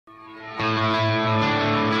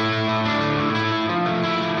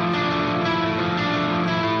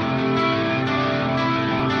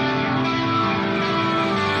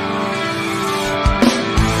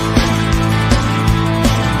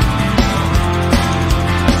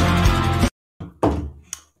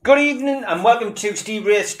Good evening and welcome to Steve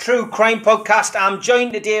Wraith's True Crime Podcast. I'm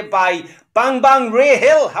joined today by Bang Bang Ray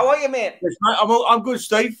Hill. How are you, mate? Yes, mate. I'm good,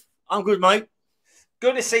 Steve. I'm good, mate.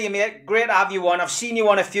 Good to see you, mate. Great to have you on. I've seen you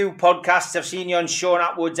on a few podcasts. I've seen you on Sean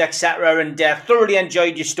Atwood's, etc., and thoroughly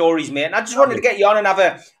enjoyed your stories, mate. And I just wanted to get you on and have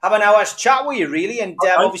an hour's chat with you, really. And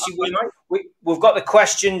obviously, we've got the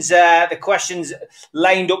questions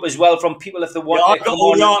lined up as well from people if they want. Yeah, I've got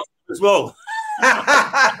all the answers as well.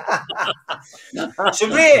 So,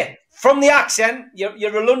 Ray, from the accent,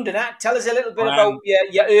 you're a Londoner. Tell us a little bit about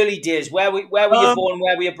your early days. Where were you born?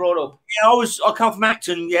 Where were you brought up? Yeah, I come from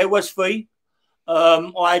Acton, Westfleet.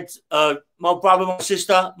 I had my brother, my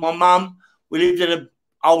sister, my mum. We lived in an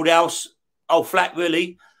old house, old flat,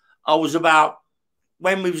 really. I was about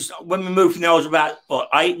when we moved from there. I was about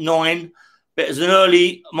 8, 9. But as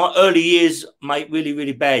my early years, mate, really,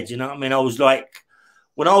 really bad. You know what I mean? I was like,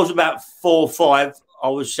 when I was about 4 or 5, I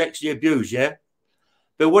was sexually abused. Yeah.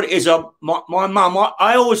 But what it is, my mum,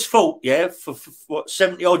 I always thought, for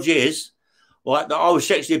 70 odd years, like that I was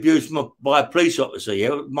sexually abused by a police officer.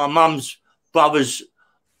 Yeah, my mum's brother's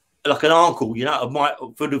like an uncle, you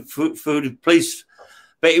know, for the police,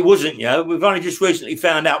 but it wasn't. Yeah, we've only just recently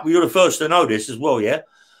found out. We were the first to know this as well. Yeah,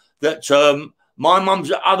 that my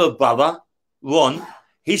mum's other brother, Ron,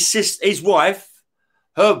 his wife,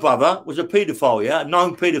 her brother was a paedophile. Yeah, a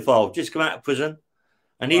known paedophile, just come out of prison.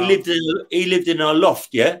 And he lived in a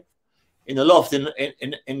loft, in the loft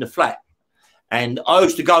in the flat. And I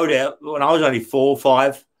used to go there when I was only 4 or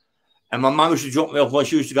 5, and my mum used to drop me off when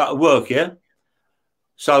she used to go to work, yeah.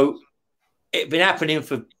 So it'd been happening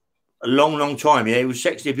for a long, long time, yeah. He was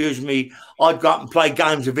sexually abusing me. I'd go up and play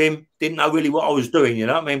games with him. Didn't know really what I was doing, you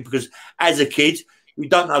know what I mean? Because as a kid, you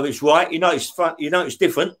don't know if it's right. You know it's fun. You know it's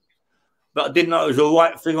different, but I didn't know it was a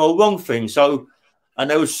right thing or a wrong thing. So, and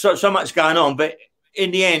there was so much going on, but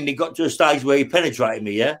in the end, it got to a stage where he penetrated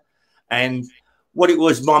me, yeah? And what it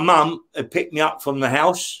was, my mum had picked me up from the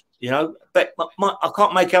house, you know? But I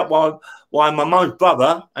can't make out why my mum's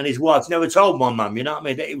brother and his wife never told my mum, you know what I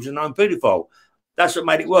mean, that he was a known paedophile. That's what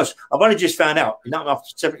made it worse. I've only just found out, you know, after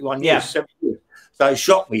 71 years. 70 years. So it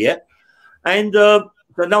shocked me, yeah? And so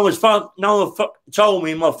no one told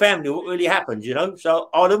me in my family what really happened, you know? So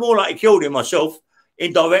I'd have more likely killed him myself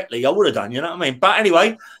indirectly. I would have done, you know what I mean? But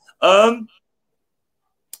anyway,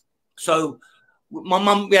 so my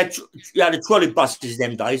mum, we had the trolley buses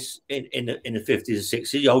them days in the 50s and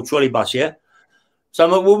 60s, the old trolley bus, yeah.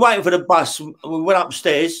 So we're waiting for the bus. We went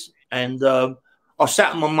upstairs and I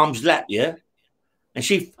sat on my mum's lap, yeah. And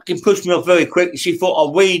she fucking pushed me off very quick. She thought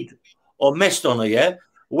I weed or messed on her, yeah.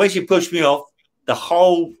 When she pushed me off, the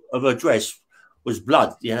whole of her dress was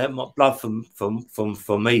blood, yeah, blood from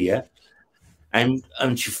me, yeah. And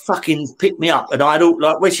she fucking picked me up, and I had all,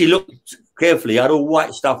 like, when she looked carefully, I had all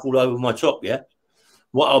white stuff all over my top, yeah.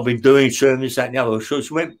 What I've been doing, serving this, that, and the other. So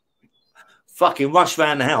she went fucking rushed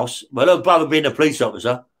around the house. Well, her brother being a police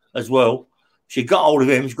officer as well, she got hold of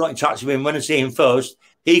him. She got in touch with him. Went to see him first.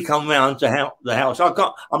 He come round to the house.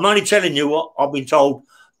 I'm only telling you what I've been told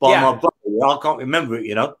by my brother. I can't remember it,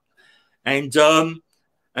 you know. And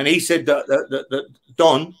he said that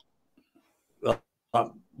Don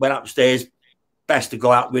went upstairs, bashed the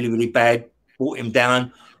guy up really, really bad, brought him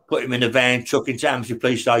down, put him in a van, took him to Amnesty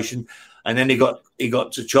Police Station, and then he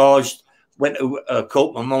got charged, went to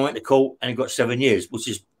court. My mum went to court, and he got 7 years, which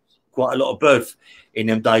is quite a lot of birth in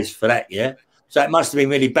them days for that, yeah. So it must have been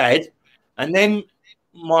really bad. And then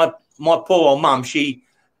my poor old mum, she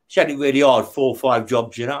had it really hard, 4 or 5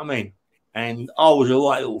 jobs, you know what I mean? And I was a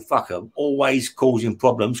right little fucker, always causing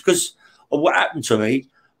problems because of what happened to me,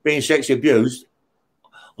 being sexually abused,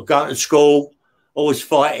 going to school, always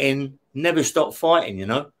fighting, never stopped fighting, you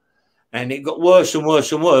know. And it got worse and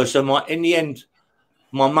worse and worse. And in the end,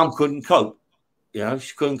 my mum couldn't cope. You know,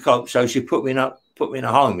 she couldn't cope. So she put me in a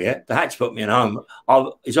home, yeah. They had to put me in a home.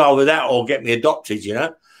 It's either that or get me adopted, you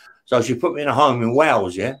know. So she put me in a home in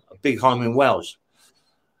Wales, yeah, a big home in Wales.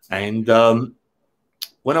 And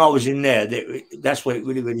when I was in there, that's where it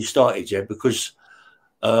really, really started, yeah, because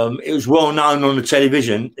it was well known on the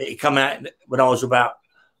television. It came out when I was about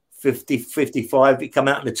 50, 55. It came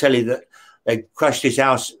out on the telly that they crashed his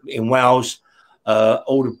house in Wales.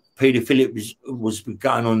 All the paedophilia was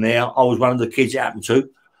going on there. I was one of the kids it happened to.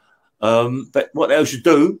 But what they used to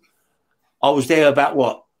do, I was there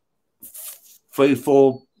about, 3,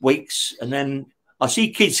 4 weeks. And then I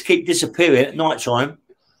see kids keep disappearing at night time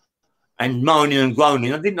and moaning and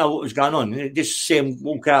groaning. I didn't know what was going on. I just see them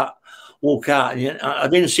walk out. And I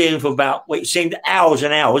didn't see them for it seemed hours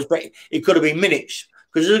and hours, but it could have been minutes.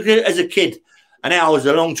 Because as a kid, an hour is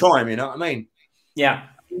a long time, you know what I mean? Yeah.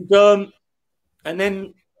 And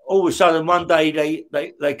then all of a sudden one day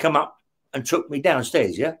they come up and took me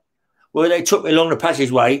downstairs, yeah? Well, they took me along the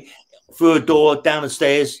passageway, through a door, down the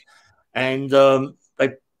stairs, and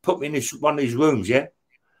they put me in one of these rooms, yeah?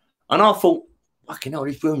 And I thought, fucking hell,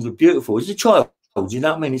 these rooms are beautiful. As a child, you know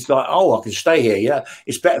what I mean? It's like, oh, I can stay here, yeah?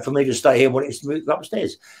 It's better for me to stay here when it's moved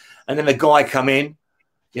upstairs. And then the guy come in,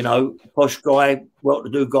 you know, posh guy,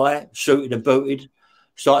 well-to-do guy, suited and booted,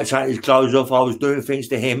 started taking his clothes off. I was doing things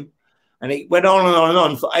to him. And it went on and on and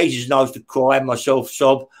on for ages, and I was to cry myself,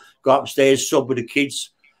 sob, go upstairs, sob with the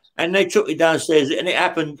kids. And they took me downstairs, and it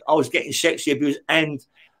happened. I was getting sexy abuse and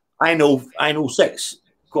anal sex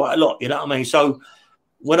quite a lot, you know what I mean? So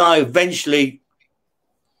when I eventually,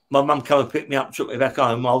 my mum came and picked me up, took me back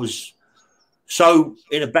home, I was so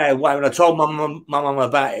in a bad way. When I told my mum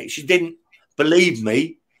about it, she didn't believe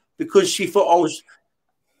me because she thought I was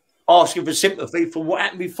asking for sympathy for what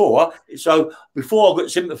happened before. So before I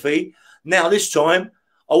got sympathy, now this time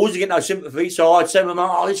I wasn't getting no sympathy. So I'd say to my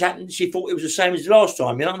mum, oh, this happened. She thought it was the same as the last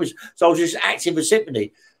time, you know. So I was just acting for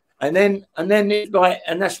sympathy. And then it, like,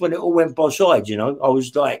 and that's when it all went by sides, you know. I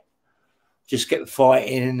was like, just kept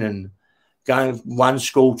fighting and going from one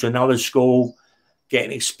school to another school,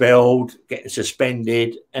 getting expelled, getting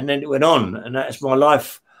suspended, and then it went on. And that's my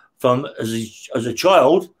life from as a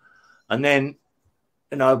child. And then,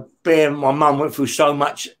 you know, my mum went through so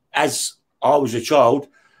much as I was a child,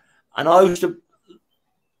 and I used to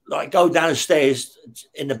like go downstairs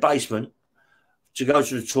in the basement to go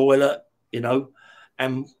to the toilet, you know,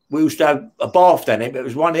 and we used to have a bath down there, but it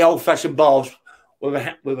was one of the old-fashioned baths with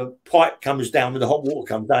a pipe comes down, with the hot water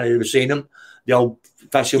comes down. You've ever seen them, the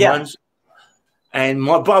old-fashioned ones? And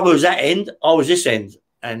my brother was that end, I was this end,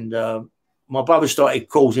 and my brother started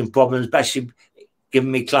causing problems, basically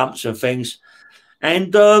giving me clumps and things,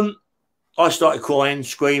 and I started crying,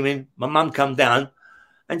 screaming. My mum come down,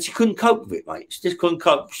 and she couldn't cope with it, mate. She just couldn't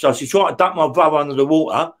cope. So she tried to dump my brother under the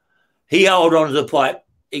water. He held on to the pipe.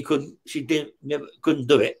 He couldn't. She couldn't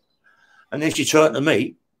do it. And then she turned to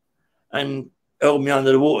me and held me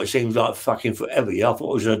under the water. It seems like fucking forever. Yeah, I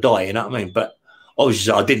thought I was going to die. You know what I mean? But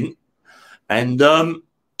obviously I didn't. And then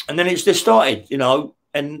it's just started, you know.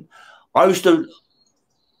 And I used to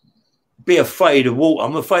be afraid of water.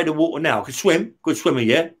 I'm afraid of water now. I could swim, good swimmer,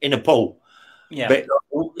 yeah, in a pool. Yeah. But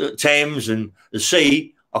Thames and the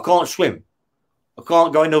sea, I can't swim. I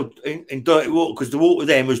can't go in dirty water because the water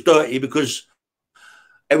then was dirty because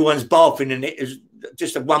everyone's bathing in it is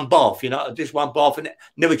just a one bath, you know, just one bath and it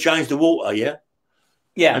never changed the water, yeah?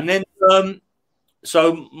 Yeah. And then,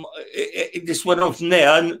 so it just went on from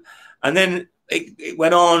there. And then it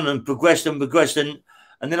went on and progressed and progressed. And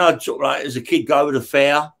then I'd sort of like, as a kid, go over the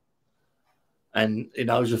fair. And, you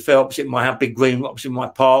know, there's a fair opposite my house, big green opposite my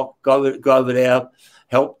park, go over there,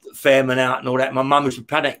 help the fairmen out and all that. My mum was to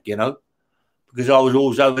panic, you know, because I was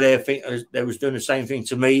always over there thinking they was doing the same thing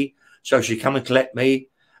to me. So she'd come and collect me.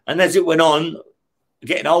 And as it went on,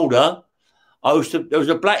 getting older, there was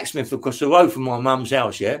a blacksmith across the road from my mum's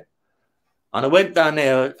house, yeah. And I went down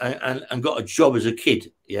there and got a job as a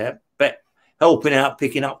kid, yeah, but helping out,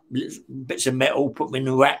 picking up bits of metal, putting them in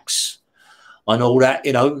the racks and all that,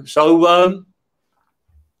 you know. So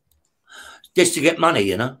just to get money,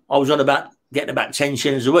 you know. I was on getting about 10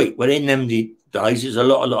 shillings a week. Well, in them days, it's a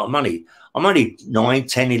lot of money. I'm only 9,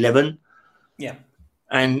 10, 11. Yeah.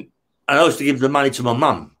 And I used to give the money to my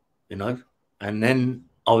mum, you know. And then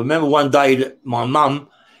I remember one day that my mum,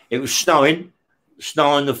 it was snowing, snow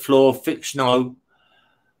on the floor, thick snow.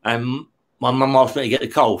 And my mum asked me to get the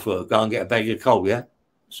coal for her, go and get a bag of coal, yeah.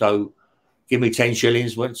 So give me 10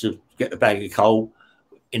 shillings, went to get the bag of coal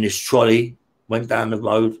in this trolley, went down the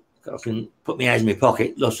road. I can put my hands in my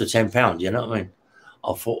pocket, lost the £10, you know what I mean?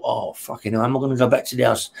 I thought, oh, fucking hell, am I going to go back to the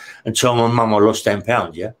house and tell my mum I lost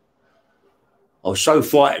 £10, yeah? I was so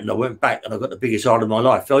frightened, I went back and I got the biggest heart of my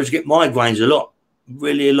life. I used to get migraines a lot,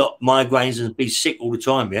 really a lot, migraines, and be sick all the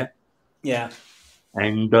time, yeah? Yeah.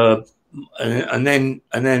 And then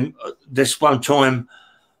this one time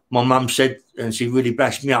my mum said, and she really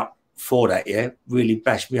bashed me up for that, yeah? Really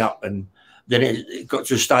bashed me up. And then it got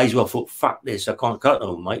to a stage where I thought, fuck this, I can't cope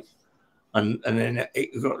no more, mate. And then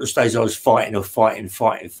it got to the stage I was fighting. And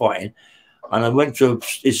I went to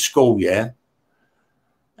his school, yeah.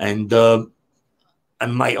 And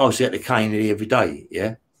mate, I was at the cane every day,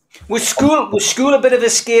 yeah. Was school a bit of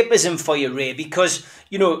escapism for you, Ray? Because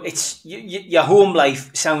you know it's your home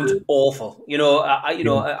life sounds awful. You know,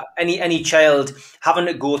 any child having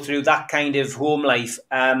to go through that kind of home life.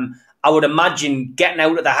 I would imagine getting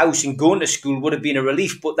out of the house and going to school would have been a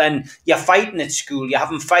relief. But then you're fighting at school, you're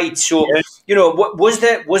having fights. So you know, was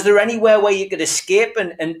there anywhere where you could escape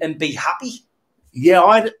and be happy?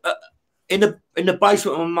 Yeah, in the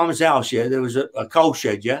basement of my mum's house, yeah, there was a coal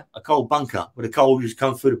shed, yeah, a coal bunker where the coal just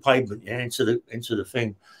come through the pavement, yeah, into the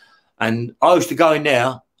thing. And I used to go in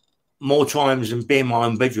there more times than be in my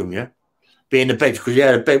own bedroom, yeah, be in the bed, because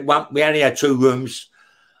we only had 2 rooms,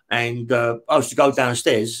 and I used to go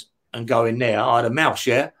downstairs and go in there. I had a mouse,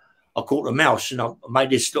 yeah. I caught a mouse and I made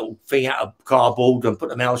this little thing out of cardboard and put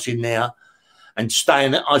the mouse in there and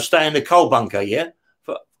I stay in the coal bunker, yeah.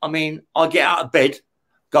 I get out of bed,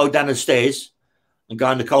 go down the stairs and go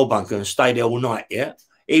in the coal bunker and stay there all night, yeah.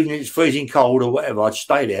 Even if it's freezing cold or whatever, I'd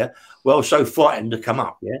stay there. Well, so frightened to come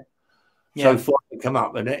up, yeah. So frightened to come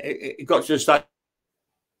up. And it got to the stage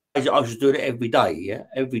I was doing it every day, yeah.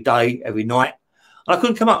 Every day, every night. And I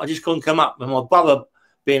couldn't come up. I just couldn't come up. And my brother,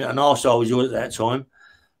 being an arsehole he was at that time,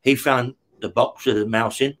 he found the box with the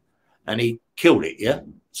mouse in and he killed it, yeah.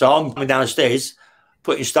 So I'm coming down the stairs,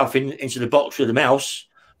 putting stuff into the box with the mouse.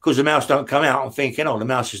 Because the mouse don't come out, I'm thinking, oh, the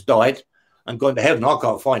mouse has died and gone to heaven. I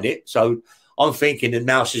can't find it. So I'm thinking the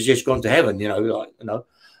mouse has just gone to heaven,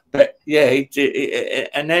 But, yeah,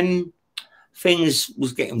 and then things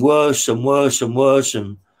was getting worse and worse and worse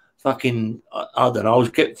and fucking, I don't know, I was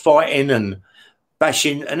kept fighting and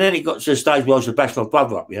bashing. And then it got to the stage where I was to bash my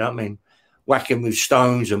brother up, you know what I mean? Whacking with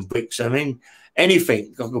stones and bricks. I mean,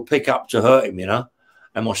 anything I could pick up to hurt him,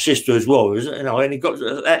 and my sister as well, and it got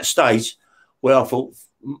to that stage where I thought,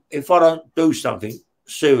 if I don't do something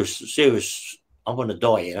serious, I'm going to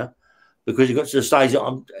die, because it got to the stage that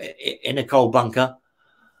I'm in a coal bunker.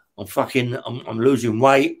 I'm losing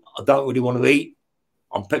weight. I don't really want to eat.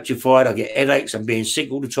 I'm petrified. I get headaches. I'm being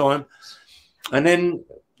sick all the time. And then,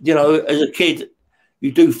 as a kid,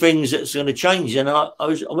 you do things that's going to change. And I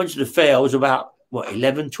went to the fair. I was about,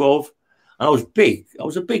 11, 12. And I was big. I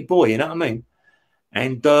was a big boy, you know what I mean?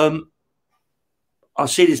 And I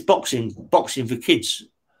see this boxing for kids.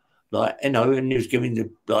 And he was giving the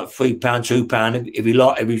 £3, £2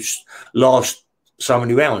 every last so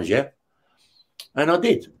many rounds, yeah. And I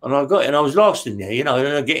did, and I got it, and I was last in there, and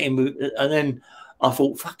I get him, and then I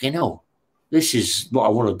thought, fucking hell, this is what I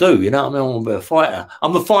want to do, I want to be a fighter.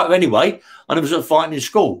 I'm a fighter anyway. I never started fighting in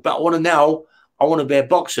school, but I want to be a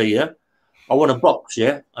boxer, yeah. I want to box,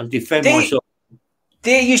 yeah, and defend myself.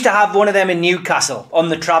 They used to have one of them in Newcastle on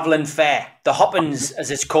the travelling fair, the Hoppins, as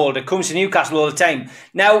it's called. It comes to Newcastle all the time.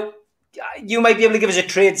 Now, you might be able to give us a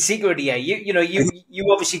trade secret here.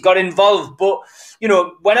 You obviously got involved, but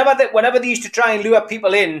whenever they used to try and lure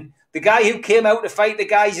people in, the guy who came out to fight the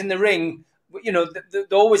guys in the ring, they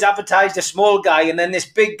always advertised a small guy, and then this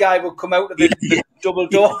big guy would come out of the double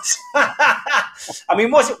doors. I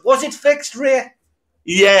mean, was it fixed, Ray?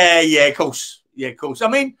 Yeah, of course. Yeah, of course. I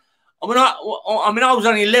mean, I was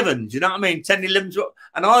only 11. Do you know what I mean? 10, 11, 12,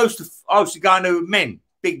 and I used to go into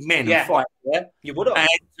big men, and fight. Yeah, you would have. And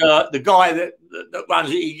the guy that runs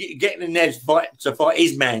it, he getting in there to fight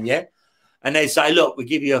his man. Yeah, and they say, look, we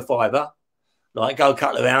give you a $5, go a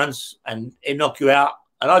couple of rounds, and he'll knock you out.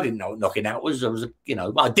 And I didn't know what knocking out was.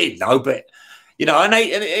 I did know, but and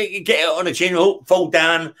they get it on the chin, fall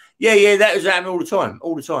down. Yeah, that was happening all the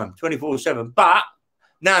time, 24/7. But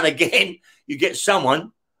now and again, you get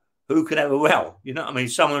someone who can have a row. You know what I mean?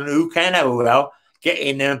 Someone who can have a row, get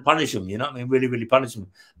in there and punish them. You know what I mean? Really, really punish them.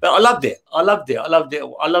 But I loved it. And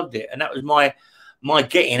that was my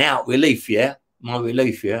getting out relief. Yeah, my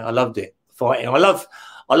relief. Yeah, I loved it. Fighting. I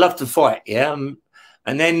love to fight. Yeah,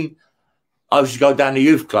 and then I used to go down the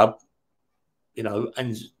youth club,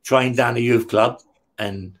 and train down the youth club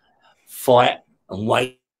and fight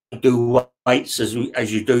and do weights as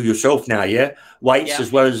you do yourself now. Yeah, weights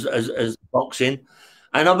as well as boxing.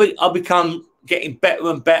 And I become getting better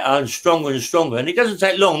and better and stronger. And it doesn't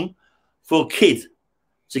take long for a kid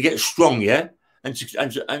to get strong, yeah, and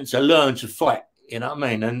to learn to fight. You know what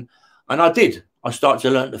I mean? And I did. I started to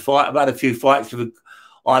learn to fight. I've had a few fights.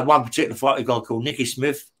 I had one particular fight with a guy called Nicky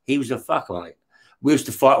Smith. He was a fucker, mate. We used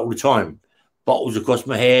to fight all the time. Bottles across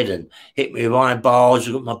my head and hit me with iron bars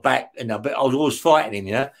on my back. And I was always fighting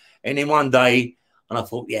him, And then one day, and I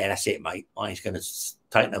thought, yeah, that's it, mate. I ain't going to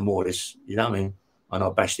take no more of this. You know what I mean? And I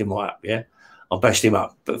bashed him right up, yeah. I bashed him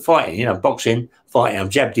up. But fighting, boxing, fighting, I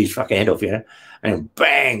jabbed his fucking head off, and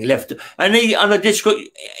bang, left. And I just got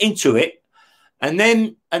into it. And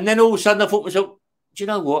then all of a sudden I thought to myself, do you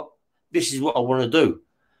know what? This is what I want to do.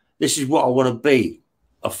 This is what I want to be,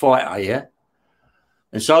 a fighter, yeah.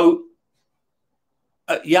 And so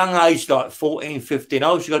at young age, like 14, 15,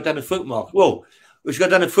 I used to go down the fruit market. Well, we used to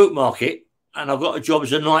go down the fruit market, and I got a job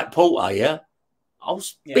as a night porter, yeah. I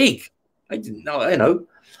was big. I didn't know,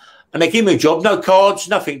 And they give me a job, no cards,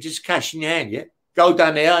 nothing, just cash in your hand, yeah. Go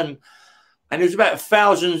down there, and there's about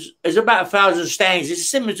 1,000 stands. It's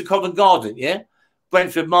similar to Covent Garden, yeah.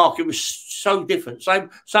 Brentford market was so different. Same,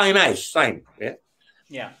 yeah.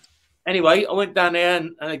 Yeah. Anyway, I went down there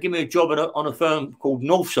and they gave me a job on a firm called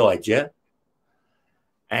Northside, yeah.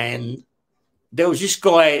 And there was this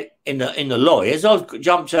guy in the lorry. As I walked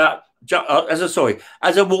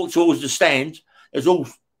towards the stand, there's all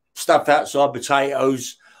stuff outside,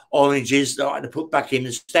 potatoes, oranges that I had to put back in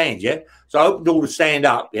the stand, yeah. So I opened all the stand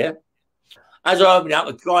up, yeah. As I opened it up,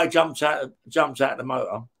 a guy jumps out the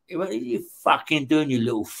motor. He went, "What are you fucking doing, you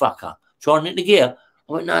little fucker? Trying to hit the gear?"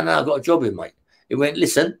 I went, No, I've got a job here, mate. He went,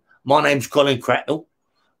 "Listen, my name's Colin Cracknell,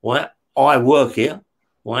 right? I work here,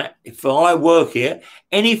 right? If I work here,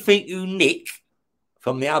 anything you nick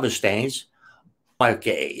from the other stands, I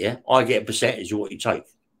get it, yeah? I get a percentage of what you take."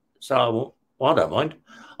 So I don't mind.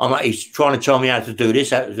 He's trying to tell me how to do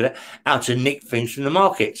this, how to do that, how to nick things from the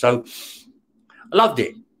market. So I loved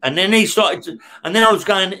it. And then he started to, and then I was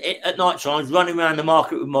going at night times, running around the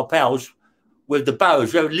market with my pals with the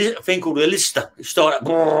barrows. We have a thing called a lister. It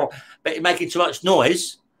started making too much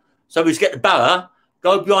noise. So we'd get the barrow,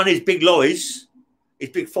 go behind these big lorries, these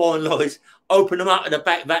big foreign lorries, open them up in the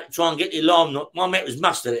back, try and get the alarm. My mate was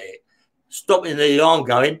mustard at it, stopping the alarm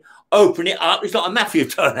going, open it up. It's like a mafia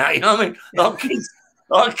turnout, you know what I mean?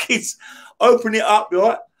 Like kids, open it up,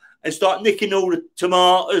 right? And start nicking all the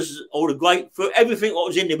tomatoes, all the grapefruit, everything what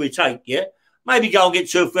was in there we take, yeah? Maybe go and get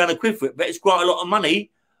 200 or 300 quid for it, but it's quite a lot of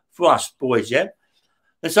money for us boys, yeah?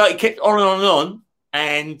 And so it kept on and on and on.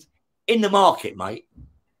 And in the market, mate,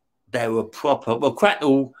 they were proper. Well,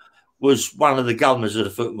 Cracknell was one of the governors of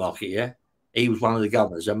the fruit market, yeah? He was one of the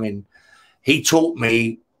governors. I mean, he taught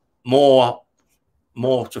me more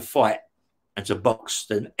to fight and to box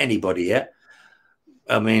than anybody, yeah?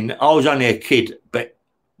 I mean, I was only a kid, but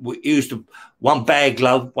we used to one bag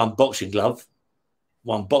glove, one boxing glove,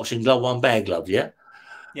 one bag glove, yeah?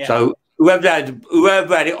 So whoever had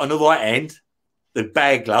it on the right hand, the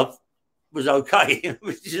bag glove, was okay.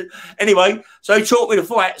 Anyway, so he taught me to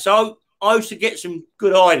fight. So I used to get some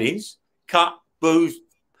good hidings, cut, bruised,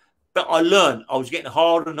 but I learned. I was getting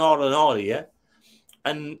harder and harder and harder, yeah?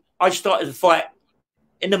 And I started to fight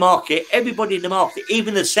in the market. Everybody in the market,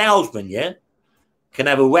 even the salesman, yeah, can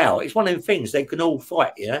have a row. It's one of them things. They can all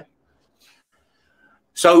fight, yeah?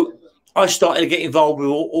 So I started to get involved with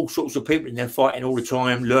all sorts of people in there, fighting all the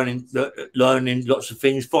time, learning lots of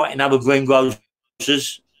things, fighting other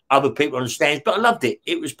greengrocers, other people on the stands, but I loved it.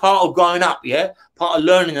 It was part of growing up, yeah? Part of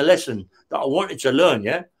learning a lesson that I wanted to learn,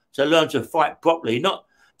 yeah? To learn to fight properly, not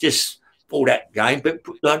just all that game, but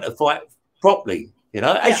learn to fight properly, you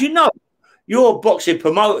know? As you know, you're a boxing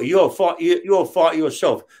promoter, you're a fighter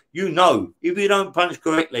yourself. You know, if you don't punch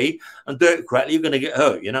correctly and do it correctly, you're going to get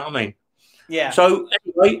hurt, you know what I mean? Yeah. So,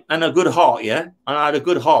 anyway, and a good heart, yeah? And I had a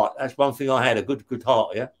good heart. That's one thing I had, a good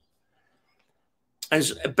heart, yeah?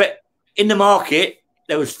 But in the market,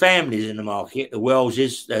 there was families in the market, the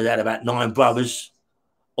Welleses. They had about 9 brothers,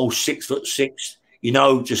 all 6'6", you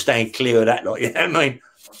know, just staying clear of that lot, you know what I mean?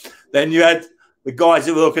 Then you had the guys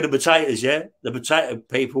that were looking at potatoes, yeah? The potato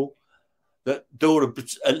people that do all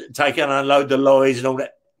the take and unload the lorries and all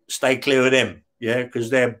that, stay clear of them, yeah? Because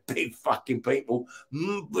they're big fucking people,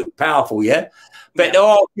 powerful, yeah? But there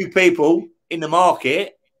are a few people in the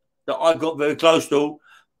market that I got very close to.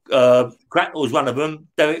 Cracknell was one of them.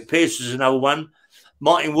 Derek Pierce is another one.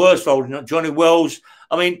 Martin Worsfold, Johnny Wells.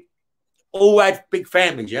 I mean, all had big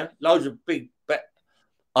families, yeah? Loads of big, but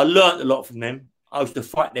I learned a lot from them. I used to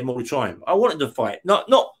fight them all the time. I wanted to fight, not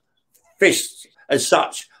fists as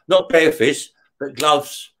such, not bare fists, but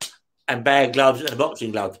gloves and bag gloves and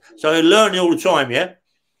boxing gloves. So I learned all the time, yeah?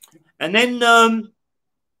 And then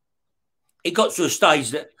it got to a stage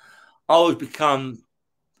that I was become,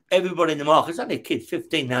 everybody in the market, I was only a kid,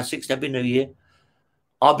 15 now, 16, I've been there a year.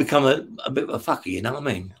 I've become a bit of a fucker, you know what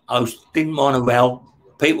I mean? Didn't mind a row.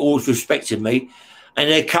 People always respected me. And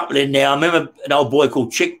there are a couple in there. I remember an old boy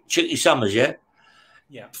called Chicky Summers, yeah?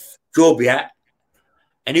 Yeah. Strawberry hat.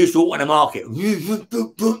 And he used to walk in the market.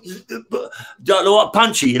 Like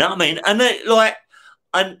punchy, you know what I mean? And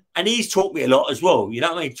then, and he's taught me a lot as well, you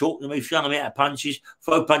know what I mean? Talking to me, showing me how to punches,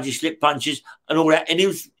 throw punches, slip punches, and all that. And he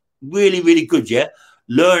was really, really good, yeah?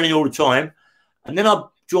 Learning all the time. And then I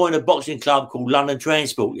joined a boxing club called London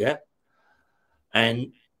Transport, yeah?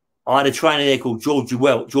 And I had a trainer there called Georgia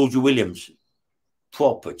Williams.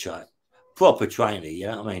 Proper trainer, you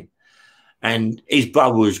know what I mean? And his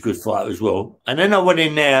brother was a good fighter as well. And then I went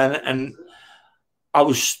in there and I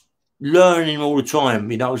was learning all the time.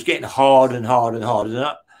 You know, I was getting harder and harder and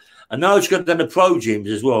harder. And I was going to the pro gyms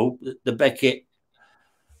as well, the Beckett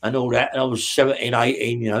and all that. And I was 17,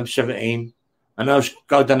 18, you know, 17. And I was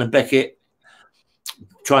go down to Beckett,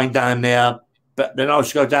 train down there, But then I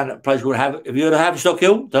used to go down to a place called have you heard of Haverstock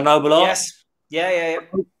Hill, the Noble Art? Yes. Yeah.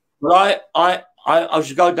 But I used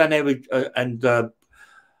to go down there with,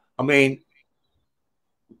 I mean,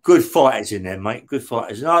 good fighters in there, mate. Good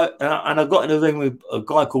fighters. And I got in the ring with a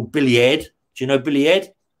guy called Billy Ed. Do you know Billy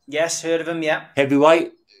Ed? Yes, heard of him, yeah.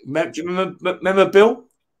 Heavyweight. Do you remember Bill?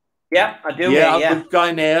 Yeah, I do. Yeah, I was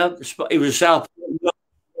going there. He was a southpaw.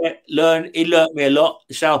 He learned me a lot,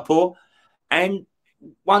 southpaw. And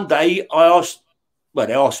one day I asked,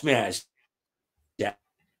 they asked me as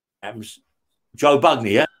Joe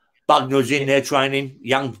Bugner, yeah? Bugner was in there training,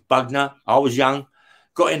 young Bugner. I was young.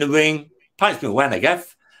 Got in the ring, punched me a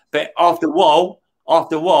Wanagaff. But after a while,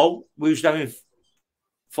 we was having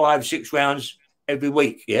 5-6 rounds every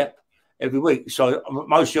week, yeah? Every week. So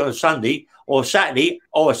mostly on a Sunday or Saturday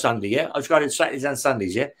or a Sunday, yeah? I was going to Saturdays and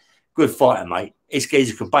Sundays, yeah? Good fighter, mate. This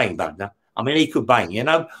geezer could bang, Bugner. I mean, he could bang, you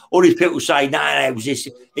know? All these people say, no, it was this.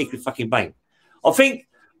 He could fucking bang. I think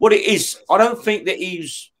what it is, I don't think that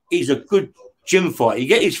he's a good gym fighter. You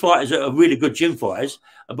get his fighters that are really good gym fighters,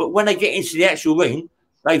 but when they get into the actual ring,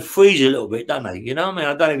 they freeze a little bit, don't they? You know what I mean?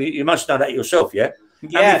 I don't know if you must know that yourself, yeah?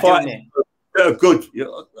 Yeah, they're good.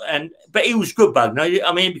 But he was good, Bugner.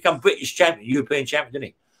 I mean, he became British champion, European champion,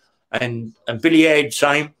 didn't he? And Billy Ed,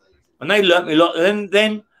 same. And they learnt me a lot. And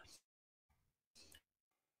then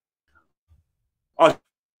I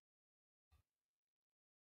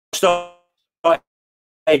started.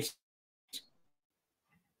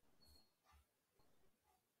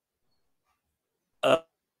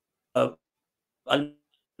 I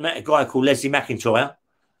met a guy called Leslie McIntyre.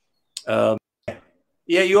 Yeah,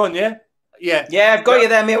 you on, yeah? Yeah. Yeah, I've got you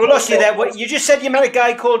there, mate. We lost you there. You just said you met a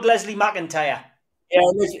guy called Leslie McIntyre. Yeah,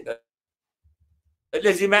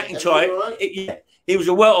 Leslie McIntyre. He was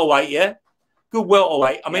a welterweight, yeah? Good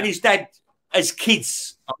welterweight. I mean, his dad, as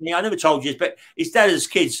kids, I mean, I never told you this, but his dad, as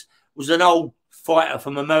kids, was an old fighter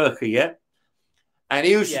from America, yeah? And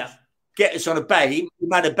he used to get us on a bag. He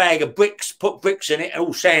made a bag of bricks, put bricks in it, and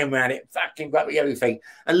all sand around it, fucking grab everything,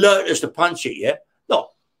 and learnt us to punch it, yeah?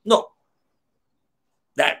 Not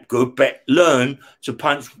that good, but learn to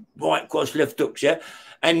punch right cross left hooks, yeah?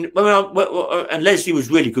 And and Leslie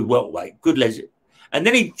was really good welterweight, good Leslie. And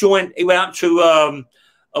then he went up to,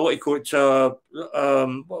 what do you call it,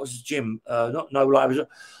 what was the gym? Not No Light, it was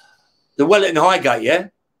the Wellington Highgate, yeah?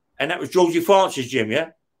 And that was Georgie Francis' gym,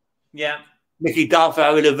 yeah? Yeah. Mickey Duff,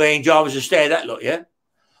 Harry Levine, Jarvis Astaire, that lot, yeah?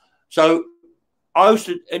 So I used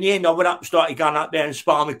to, in the end, I went up and started going up there and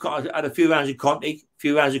sparring. I had a few rounds of Conti,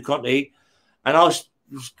 and I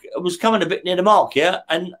was coming a bit near the mark, yeah?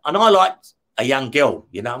 And I liked a young girl,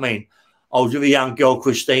 you know what I mean? I was with a young girl,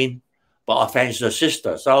 Christine, but I fancied her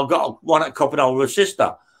sister. So I got one at Copenhagen with her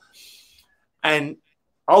sister. And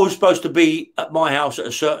I was supposed to be at my house at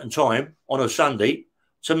a certain time on a Sunday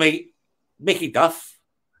to meet Mickey Duff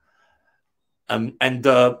and Jarvis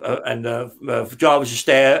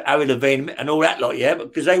Astaire, Harry Levine, and all that lot, yeah,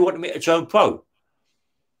 because they wanted me to turn pro.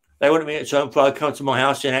 They wanted me to turn pro, come to my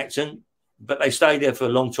house in Acton, but they stayed there for a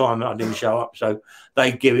long time and I didn't show up. So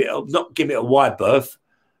they not give it a wide berth,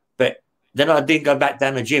 but then I didn't go back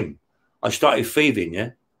down the gym. I started thieving,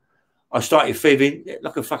 yeah. I started thieving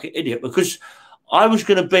like a fucking idiot because I was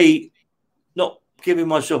going to be not giving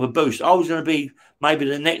myself a boost. I was going to be maybe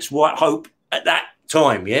the next White Hope at that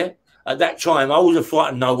time, yeah. At that time, I wasn't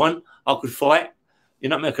fighting no one. I could fight. You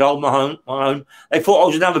know what I mean? I could hold my own. They thought I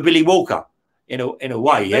was another Billy Walker in a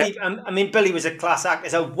way, yeah. I mean, Billy was a class actor.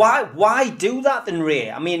 So why do that then, Ray?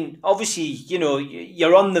 I mean, obviously, you know,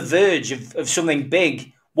 you're on the verge of something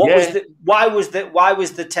big. Why was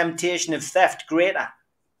the temptation of theft greater?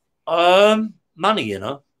 Money, you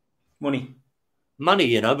know. Money,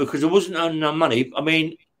 you know, because there wasn't enough money. I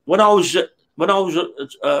mean, when I was at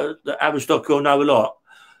the Haverstock Hill Noble Art,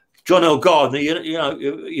 John L. Gardner, you know,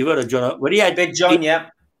 you've heard of John. Well, he had Big John,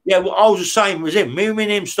 yeah. Yeah, well, I was the same as him. Me and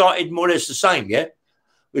him started more or less the same, yeah.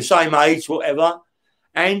 We're same age, whatever.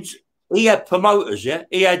 And he had promoters, yeah.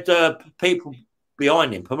 He had people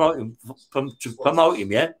behind him to promote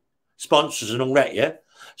him, yeah. Sponsors and all that, yeah.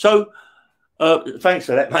 So, thanks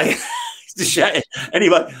for that, mate.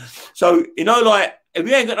 Anyway, so, you know, like, if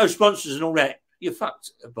you ain't got no sponsors and all that, you're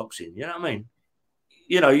fucked at boxing, you know what I mean?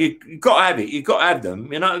 You know, you got to have it. You've got to have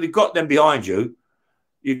them. You know, if you've got them behind you,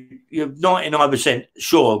 you're 99%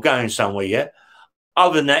 sure of going somewhere, yeah?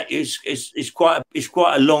 Other than that, it's quite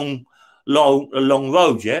a long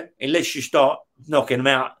road, yeah? Unless you start knocking them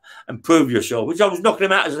out and prove yourself, which I was knocking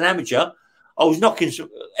them out as an amateur. I was knocking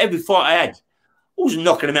every fight I had. I wasn't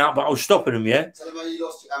knocking them out, but I was stopping them, yeah? Tell them how you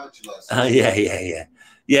lost your amateur license.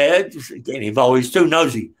 Yeah, getting involved. He's too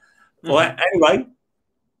nosy. Mm-hmm. All right, anyway.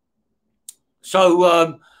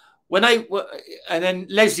 So when they were, and then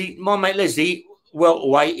Leslie, my mate Leslie,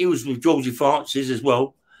 welterweight, he was with Georgie Francis as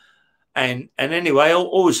well. And anyway,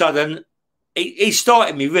 all of a sudden, he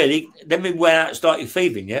started me really. Then we went out and started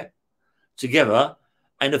thieving, yeah, together.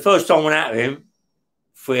 And the first time I went out with him,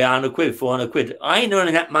 300 quid, 400 quid. I ain't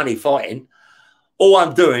earning that money fighting. All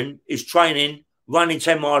I'm doing is training, running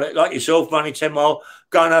 10 mile, like yourself, running 10 mile,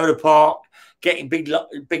 going over the park, getting big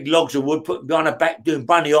logs of wood, putting behind the back, doing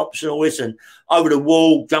bunny hops and all this, and over the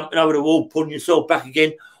wall, jumping over the wall, pulling yourself back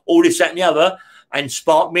again, all this, that, and the other, and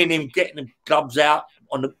Spark, me and him getting the clubs out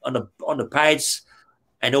on the pads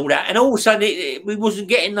and all that. And all of a sudden, we wasn't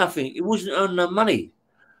getting nothing. It wasn't earning no money.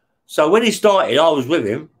 So when he started, I was with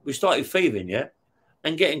him. We started thieving, yeah,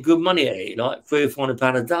 and getting good money at it, like £300 or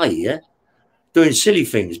 £400 a day, yeah, doing silly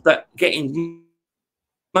things, but getting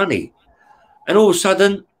money. And all of a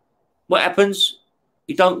sudden, what happens?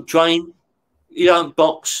 You don't train, you don't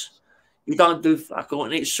box, you don't do fuck all,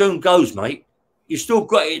 and it soon goes, mate. You still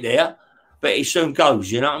got it there, but it soon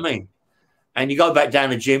goes, you know what I mean? And you go back down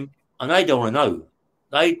the gym, and they don't want to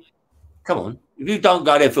know. Come on, if you don't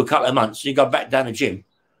go there for a couple of months and you go back down the gym,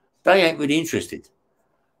 they ain't really interested.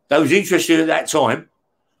 They was interested at that time,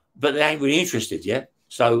 but they ain't really interested, yeah?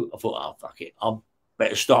 So I thought, oh, fuck it. I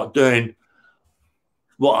better start doing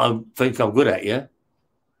what I think I'm good at, yeah?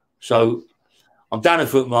 So I'm down at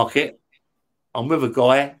Foot Market. I'm with a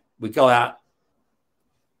guy. We go out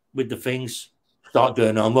with the things, start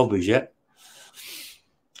doing our robberies, yeah?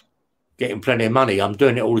 Getting plenty of money. I'm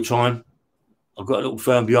doing it all the time. I've got a little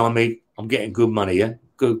firm behind me. I'm getting good money, yeah?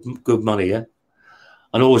 Good money, yeah?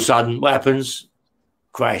 And all of a sudden, what happens?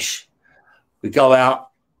 Crash. We go out.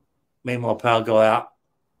 Me and my pal go out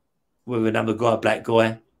with another guy, a black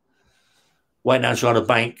guy. Went outside the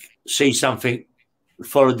bank, see something,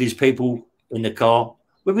 followed these people in the car.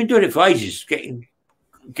 We've been doing it for ages, getting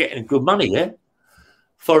good money, yeah?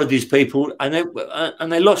 Followed these people,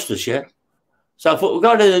 and they lost us, yeah? So I thought, we'll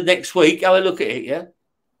go there the next week, have a look at it, yeah?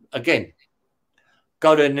 Again.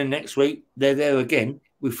 Go there the next week, they're there again.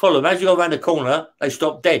 We follow them. As you go around the corner, they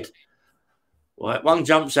stop dead. Right? One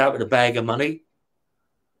jumps out with a bag of money.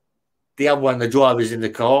 The other one, the driver's in the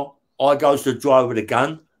car. I goes to the driver with a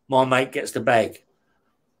gun. My mate gets the bag.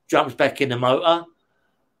 Jumps back in the motor.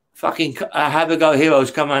 Fucking have-a-go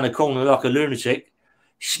heroes come around the corner like a lunatic.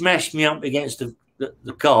 Smashed me up against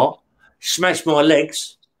the car. Smashed my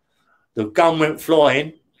legs. The gun went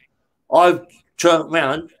flying. I turned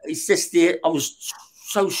round. It's just I was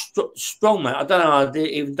so strong, man. I don't know how I'd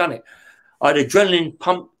even done it. I had adrenaline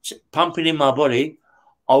pumping in my body.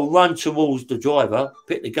 I'll run towards the driver,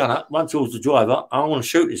 pick the gun up, run towards the driver. I don't want to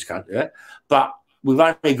shoot this cunt, yeah? But we've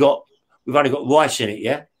only got rice in it,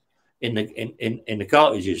 yeah? In the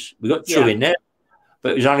cartridges. We've got two in there,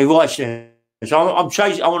 but there's only rice in it. So I'm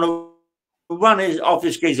chasing. I want to run off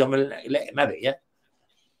this geezer. I'm going to let him have it, yeah?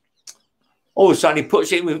 All of a sudden, he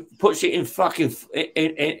puts it in fucking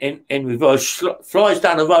in reverse, flies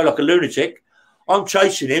down the road like a lunatic. I'm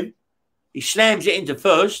chasing him. He slams it into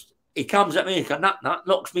first. He comes at me and goes, nut,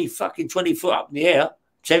 knocks me fucking 20 foot up in the air,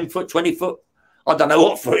 10 foot, 20 foot. I don't know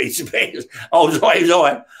what foot it's been. I was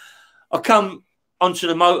right. I come onto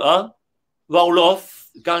the motor, roll off,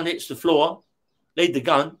 the gun hits the floor, lead the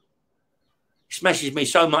gun. He smashes me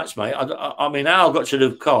so much, mate. I mean, how I got to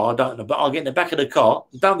the car, I don't know, but I'll get in the back of the car.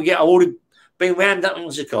 Don't forget, I've already been rammed up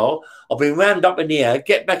into the car. I've been rammed up in the air,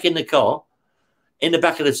 get back in the car, in the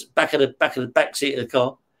back seat of the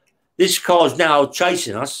car. This car's now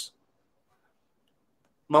chasing us.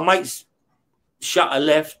 My mate's shutter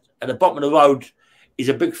left. At the bottom of the road is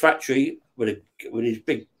a big factory with his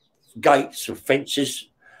big gates or fences.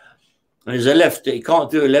 And there's a left that he can't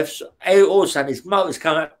do a left. So all of a sudden, his motor's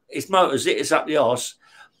come out. His motor's hit us up the arse,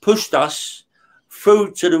 pushed us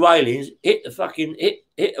through to the railings, hit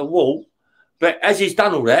a wall. But as he's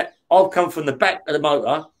done all that, I've come from the back of the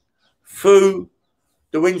motor through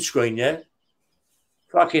the windscreen, yeah?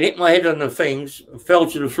 Fucking hit my head on the things and fell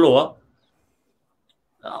to the floor.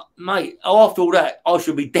 Mate, after all that, I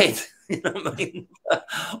should be dead. You know what I mean?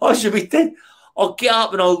 I should be dead. I'll get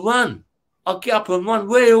up and I'll run. I'll get up and run.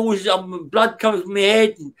 Where always blood coming from my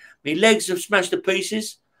head and my legs have smashed to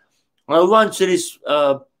pieces. And I run to this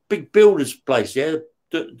big builder's place, yeah,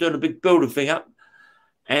 doing a big builder thing up.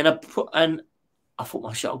 And I thought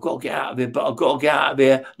myself, I've got to get out of here, but I've got to get out of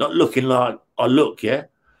here not looking like I look, yeah.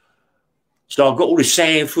 So I got all the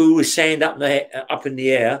sand, threw all the sand up in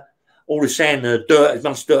the air, all the sand and the dirt, as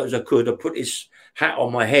much dirt as I could. I put this hat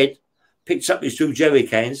on my head, picked up these 2 jerry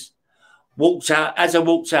cans, walked out. As I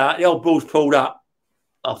walked out, the old bull's pulled up.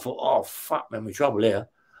 I thought, oh, fuck, man, we're in trouble here.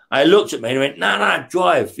 And he looked at me and went, no,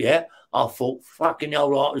 drive, yeah. I thought, fucking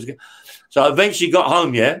hell, right. So I eventually got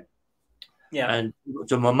home, yeah. Yeah. And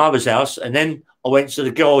to my mother's house. And then I went to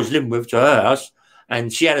the girl I was living with, to her house,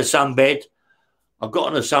 and she had a sunbed. I got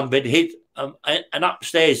on a sunbed, hid, and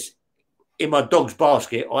upstairs in my dog's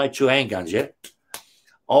basket, I had 2 handguns, yeah? I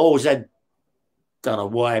always had, don't know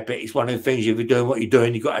why, but it's one of the things, if you're doing what you're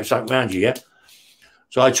doing, you've got to have something around you, yeah?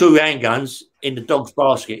 So I had 2 handguns in the dog's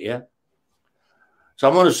basket, yeah? So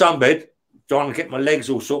I'm on a sunbed, trying to get my legs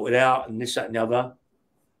all sorted out and this, that, and the other.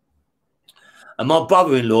 And my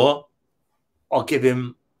brother-in-law, I'll give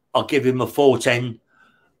him a 410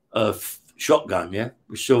 shotgun, yeah,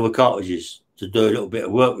 with silver cartridges to do a little bit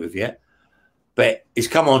of work with, yeah. But he's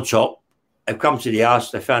come on top. They've come to the house.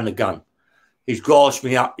 They found the gun. He's grasped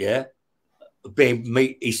me up, yeah.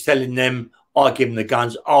 He's telling them I give him the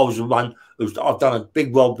guns. I was the one I've done a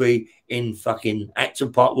big robbery in fucking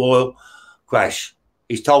Acton Park Royal crash.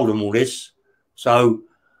 He's told them all this, so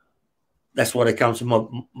that's why they come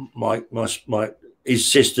to my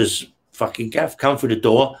his sister's fucking gaff. Come through the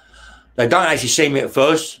door. They don't actually see me at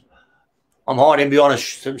first. I'm hiding behind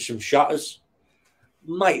some shutters,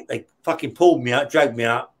 mate. They fucking pulled me out, dragged me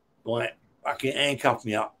out, like fucking handcuffed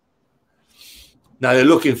me up. Now they're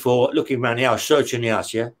looking around the house, searching the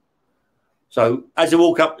house, yeah. So as they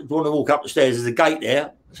want to walk up the stairs, there's a gate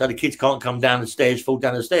there, so the kids can't come down the stairs, fall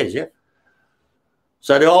down the stairs, yeah.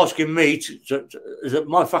 So they're asking me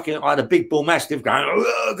I had a big bull mastiff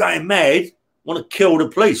going mad, want to kill the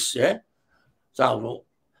police, yeah. So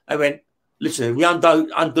I went, listen, if we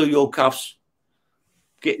undo your cuffs,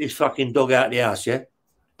 get this fucking dog out of the house, yeah.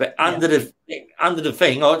 But under the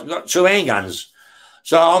thing, I've got 2 handguns,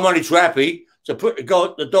 so I'm only too happy to put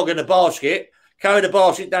the dog in the basket, carry the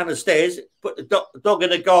basket down the stairs, put the dog in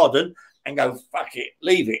the garden, and go, fuck it,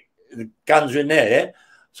 leave it. The guns are in there, yeah?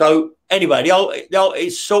 So anyway,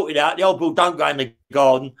 it's sorted out. The old bull, don't go in the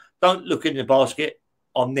garden, don't look in the basket.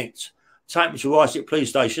 I'm nicked. Take me to Wycett police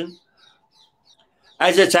station.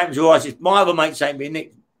 As they take me to Wycett, my other mates ain't been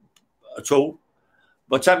nicked at all,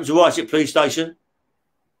 but take me to Wycett police station.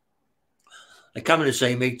 They come in to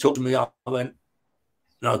see me, talk to me. I went,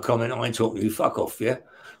 no comment, I ain't talking to you, fuck off, yeah?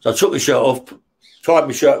 So I took my shirt off, tied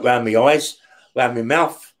my shirt around my eyes, around my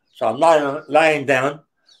mouth. So I'm laying down.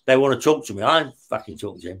 They want to talk to me. I ain't fucking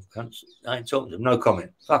talking to them. I ain't talking to them. No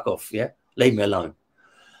comment. Fuck off, yeah? Leave me alone.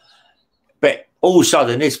 But all of a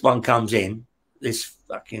sudden, this one comes in. This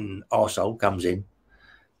fucking arsehole comes in.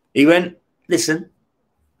 He went, listen,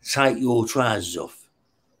 take your trousers off.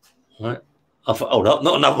 Right? I thought, hold up,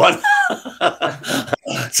 not another one.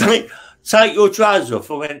 Take your trousers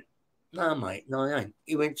off. I went, no, mate, no, I ain't.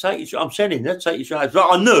 He went, I'm sending you, take your trousers off.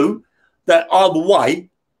 But I knew that either way,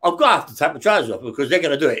 I've got to have to take my trousers off because they're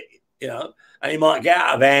going to do it, you know, and he might get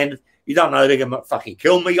out of hand. You don't know, they're going to fucking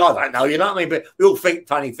kill me. I don't know, you know what I mean? But we all think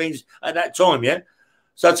funny things at that time, yeah?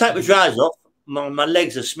 So I take my trousers off. My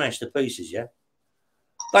legs are smashed to pieces, yeah?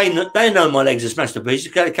 They know my legs are smashed to pieces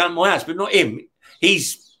because they come to my house, but not him.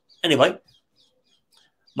 Anyway,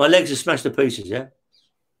 my legs are smashed to pieces, yeah?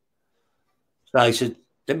 So he said,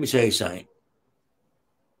 let me tell you something.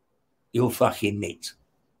 You're fucking nicked.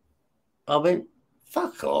 I went,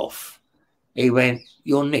 fuck off. He went,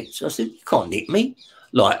 you're nicked. I said, you can't nick me.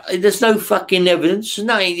 Like, there's no fucking evidence.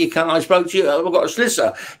 No, you can't. I spoke to you. I've got a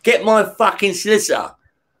solicitor. Get my fucking solicitor.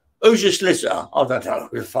 Who's your solicitor? I don't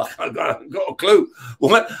know. Fuck, I've got a clue.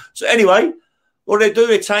 So anyway, what they do,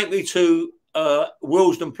 they take me to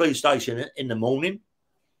Willesden police station in the morning.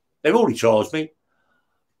 They've already charged me.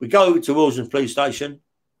 We go to Willesden police station.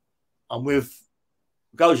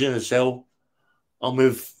 Goes in the cell. I'm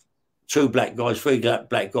with 2 black guys, 3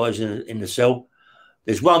 black guys in the cell.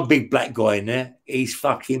 There's one big black guy in there. He's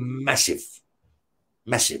fucking massive.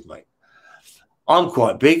 Massive, mate. I'm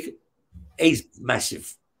quite big. He's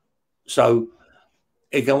massive. So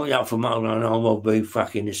he going up for money. I'll be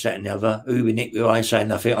fucking this, that, and the other. Who we nick with? I ain't saying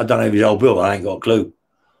nothing. I don't know if he's old Bill. I ain't got a clue.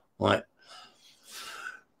 Right.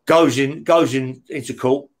 Goes into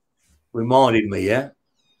court. Reminded me, yeah.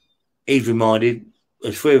 He's reminded.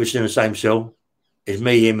 There's 3 of us in the same cell. It's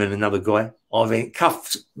me, him, and another guy. I think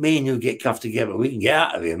me and you get cuffed together. We can get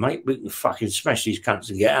out of here, mate. We can fucking smash these cunts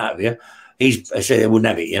and get out of here. I said they wouldn't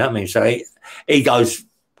have it, you know what I mean? So he goes,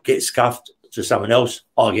 gets cuffed to someone else.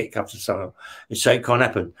 I get cuffed to someone else. And so it can't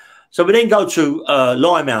happen. So we then go to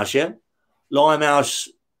Limehouse, yeah? Limehouse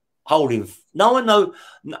holding.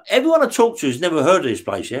 Everyone I talk to has never heard of this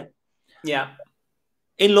place, yeah? Yeah.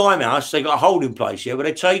 In Limehouse, they got a holding place, yeah, where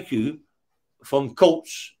they take you from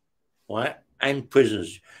courts, right, and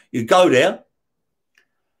prisons. You go there,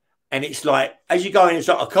 and it's like, as you go in, it's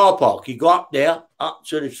like a car park. You go up there, up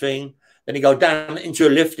to the thing, then you go down into a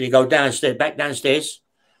lift, and you go downstairs, back downstairs.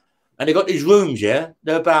 And they got these rooms, yeah?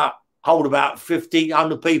 They hold about 50,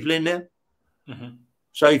 100 people in there. Mm-hmm.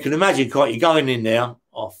 So you can imagine, you're going in there,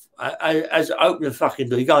 as I open the fucking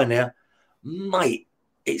door, you go in there, mate,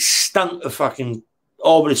 it stunk of fucking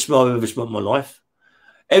horriblest smell I've ever smelled in my life.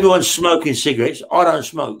 Everyone's smoking cigarettes. I don't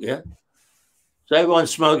smoke, yeah? So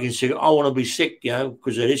everyone's smoking cigarettes. I want to be sick, you know,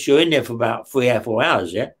 because of this. You're in there for about 3 or 4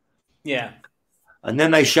 hours, yeah? Yeah. And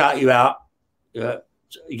then they shout you out. You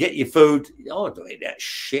get your food. Oh, don't eat that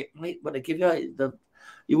shit, mate. What they give you,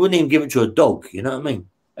 you wouldn't even give it to a dog, you know what I mean?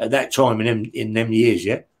 At that time in them years,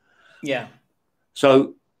 yeah? Yeah.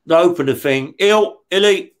 So they open the thing.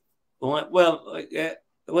 Illy. All right, well, yeah,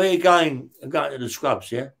 where are you going? I'm going to the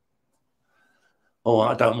scrubs, yeah? Oh,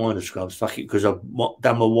 I don't mind the scrubs. Fuck it, because I've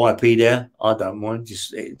done my YP there. I don't mind.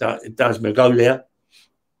 Just it does me go there.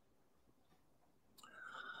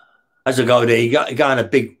 As I go there, you go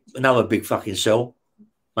in another big fucking cell,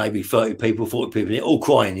 maybe 30 people, 40 people, all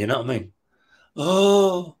crying, you know what I mean?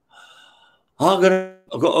 Oh, I've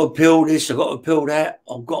got to appeal this, I've got to appeal that,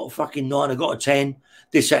 I've got a fucking 9, I've got a 10,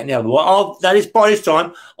 this, that, and the other. Well, by this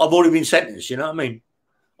time, I've already been sentenced, you know what I mean?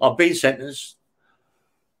 I've been sentenced.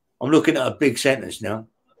 I'm looking at a big sentence now.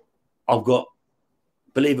 I've got,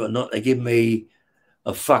 believe it or not, they give me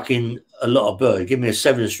a lot of bird. They give me a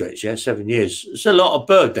 7 stretch, yeah, 7 years. It's a lot of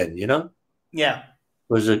bird then, you know? Yeah.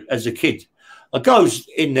 As a kid. I goes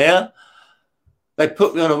in there, they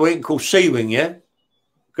put me on a wing called C Wing, yeah?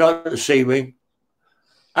 Go to the C Wing.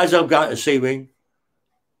 As I'm going to C Wing,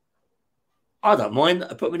 I don't mind.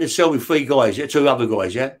 They put me in a cell with 3 guys, yeah, 2 other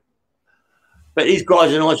guys, yeah? But these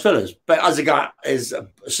guys are nice fellas. But as I go, there's a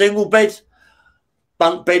single bed,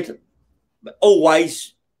 bunk bed, but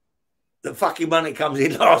always the fucking one that comes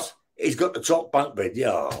in last, he's got the top bunk bed.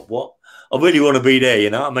 Yeah, what? I really want to be there, you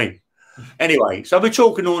know what I mean? Anyway, so we're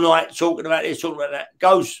talking all night, talking about this, talking about that.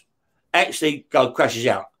 Crashes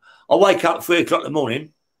out. I wake up 3 o'clock in the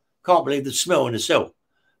morning, can't believe the smell in the cell.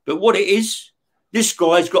 But what it is, this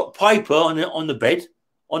guy's got paper on the bed,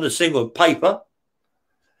 on the single paper,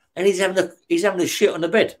 and he's having the shit on the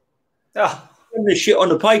bed. Oh. Having the shit on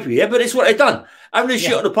the paper, yeah, but it's what they've done. Having the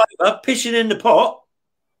shit on the paper, pissing in the pot,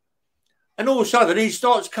 and all of a sudden he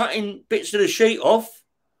starts cutting bits of the sheet off,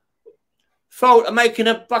 making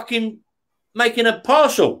a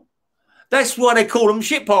parcel. That's why they call them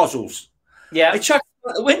shit parcels. Yeah. They chuck it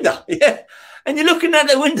out the window, yeah. And you're looking at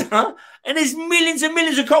the window, and there's millions and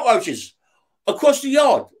millions of cockroaches across the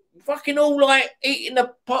yard, fucking all like eating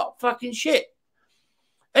the pot fucking shit.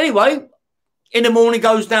 Anyway, in the morning,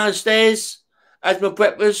 goes downstairs, has my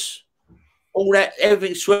breakfast, all that,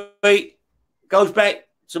 everything sweet, goes back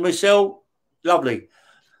to my cell, lovely.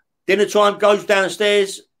 Dinner time, goes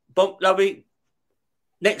downstairs, bump, lovely.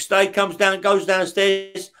 Next day, comes down, goes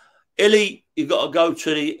downstairs. Illy, you've got to go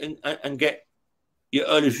to and get your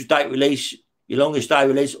earliest date release, your longest day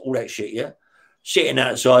release, all that shit, yeah? Sitting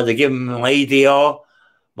outside, they give me my EDR,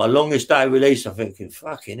 my longest day release. I'm thinking,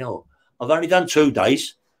 fucking hell, I've only done 2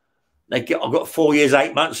 days. I've got 4 years,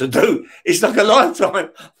 8 months to do. It's like a lifetime.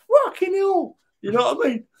 Fucking hell. You know what I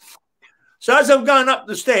mean? So as I'm going up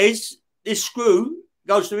the stairs, this screw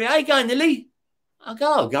goes to me, "How you going, Illy?" I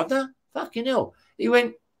go, "Oh, Governor, fucking hell." He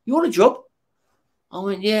went, "You want a job?" I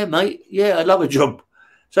went, "Yeah, mate. Yeah, I'd love a job."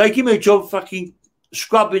 So he gave me a job fucking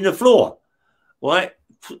scrubbing the floor, right?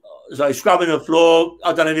 So scrubbing the floor.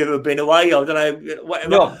 I don't know if you've ever been away. I don't know, whatever.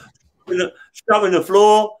 No. Scrubbing the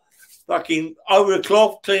floor. Fucking over the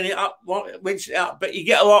cloth, clean it up, rinse it out. But you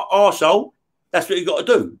get an arsehole, that's what you got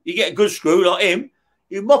to do. You get a good screw like him,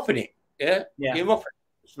 you're mopping it. Yeah? You're mopping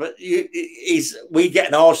it. But we get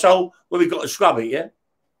an arsehole where we got to scrub it, yeah?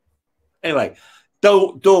 Anyway,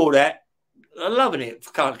 do all that. I'm loving it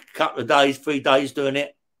for a couple of days, 3 days doing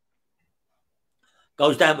it.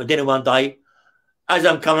 Goes down for dinner one day. As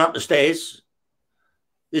I'm coming up the stairs,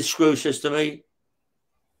 this screw says to me,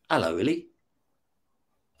 "Hello, Illy."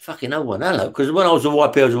 Fucking no one, hello. Because when I was a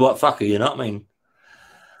white I was a white fucker, you know what I mean?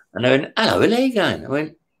 And they went, "Hello, where are you going?" I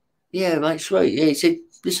went, "Yeah, mate, sweet." Yeah, he said,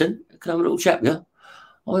 "Listen, can I have a little chat, yeah?"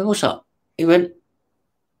 I went, "What's up?" He went, "Do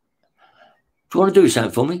you want to do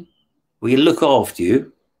something for me? We'll look after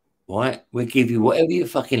you, right? We'll give you whatever you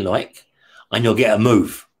fucking like, and you'll get a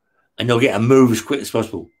move. And you'll get a move as quick as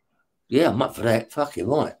possible." "Yeah, I'm up for that." "Fucking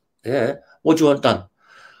right. Yeah. What do you want done?"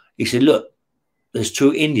 He said, "Look, there's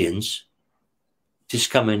 2 Indians just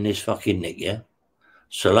come in this fucking nick, yeah?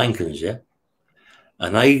 Sri Lankans, yeah?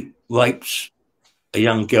 And they raped a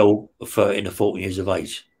young girl of 13 or 14 years of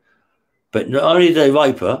age. But not only do they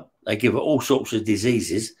rape her, they give her all sorts of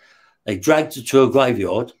diseases. They dragged her to a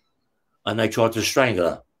graveyard and they tried to strangle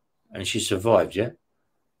her. And she survived, yeah?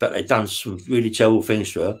 But they've done some really terrible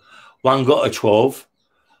things to her. One got a 12,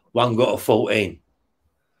 one got a 14.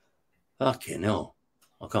 Fucking hell.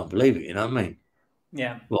 I can't believe it, you know what I mean?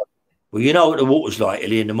 Yeah. Well, you know what the water's like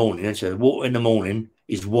early in the morning. And so the water in the morning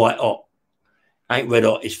is white hot. Ain't red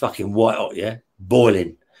hot, it's fucking white hot, yeah?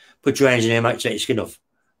 Boiling. Put your hands in there, mate, take your skin off.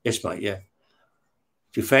 Yes, mate, yeah.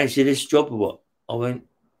 Do you fancy this job or what? I went,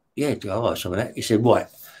 yeah, I'll have some of that. He said, right,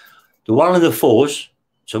 the one of the fours,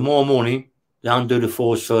 tomorrow morning, they undo the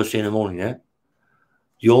fours first thing in the morning, yeah?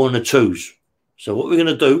 You're on the twos. So what we're going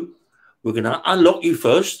to do, we're going to unlock you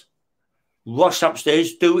first, rush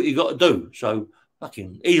upstairs, do what you got to do. So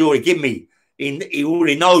fucking, he's already given me, he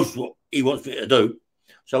already knows what he wants me to do.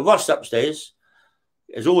 So rush upstairs.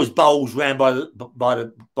 There's always bowls round by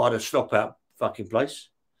the slop out fucking place.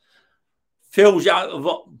 Fills it out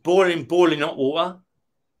of boiling hot water.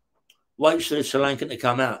 Waits for the Sri Lankan to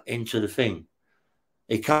come out into the thing.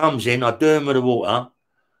 He comes in, I do him with the water.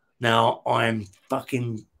 Now I'm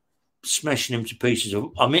fucking smashing him to pieces.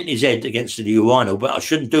 I'm hitting his head against the urinal, but I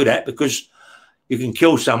shouldn't do that because you can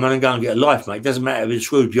kill someone and go and get a life, mate. It doesn't matter if it's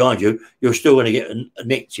screwed behind you, you're still going to get a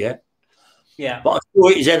nicked, yeah? Yeah. But I still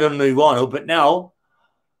hit his head on the urinal, but now,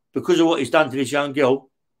 because of what he's done to this young girl,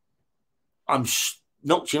 I'm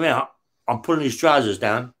knocked him out. I'm pulling his trousers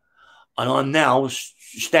down, and I'm now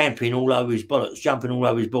stamping all over his bollocks, jumping all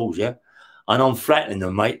over his balls, yeah? And I'm flattening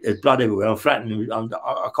them, mate. There's blood everywhere. I'm flattening them.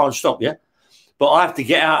 I can't stop, yeah? But I have to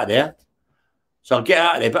get out of there. So I get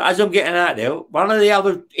out of there. But as I'm getting out of there, one of the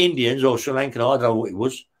other Indians or Sri Lankan, I don't know what it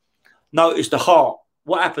was, noticed the heart.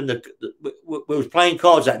 What happened? We was playing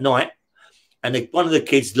cards that night, and one of the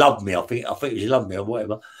kids loved me. I think he loved me or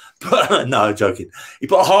whatever. But no, I'm joking. He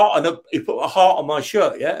put a heart on my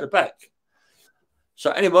shirt, yeah, at the back.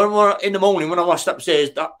 So anyway, in the morning when I rushed upstairs,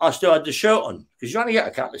 I still had the shirt on because you only get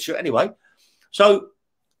a cut of the shirt anyway. So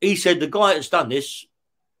he said the guy that's done this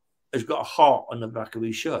has got a heart on the back of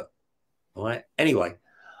his shirt. All right. Anyway,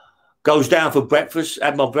 goes down for breakfast,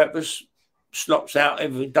 had my breakfast, slops out,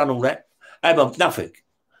 everything, done all that. Had my nothing.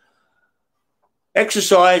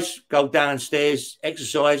 Exercise, go downstairs,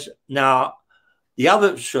 exercise. Now, the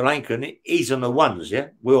other Sri Lankan, he's on the ones, yeah?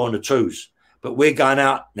 We're on the twos. But we're going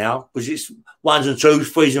out now because it's ones and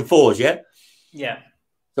twos, threes and fours, yeah? Yeah.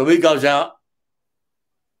 So he goes out.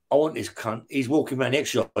 I want this cunt. He's walking around the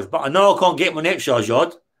exercise. But I know I can't get him on the exercise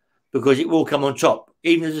yard because it will come on top.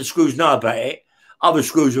 Even if the screws know about it, other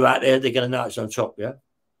screws are out there, they're going to know it's on top, yeah?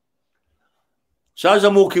 So as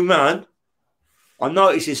I'm walking around, I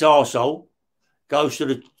notice this arsehole goes to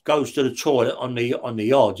the toilet on the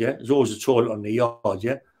yard, yeah? There's always a toilet on the yard,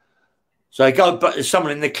 yeah? So he goes, but there's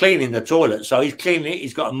someone in there cleaning the toilet. So he's cleaning it.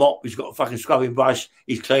 He's got a mop. He's got a fucking scrubbing brush.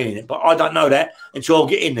 He's cleaning it. But I don't know that until I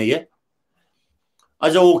get in there, yeah?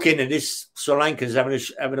 As I walk in and this Sri Lankan's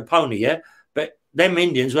having a pony, yeah? But them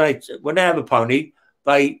Indians, when they have a pony,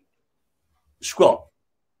 they squat.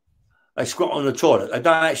 They squat on the toilet. They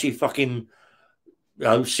don't actually fucking,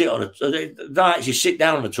 sit on it. They don't actually sit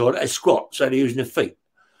down on the toilet. They squat. So they're using their feet.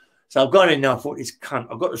 So I've gone in now. I thought, this cunt.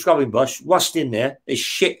 I've got the scrubbing brush, rust in there. There's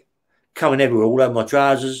shit coming everywhere, all over my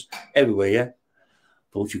trousers, everywhere, yeah?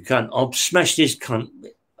 Thought, you cunt. I'll smash this cunt,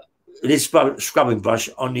 this scrubbing brush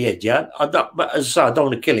on the head, yeah? But as I say, I don't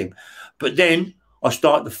want to kill him. But then I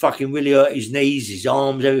start to fucking really hurt his knees, his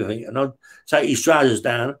arms, everything. And I take his trousers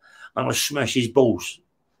down and I smash his balls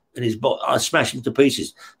and his butt. I smash him to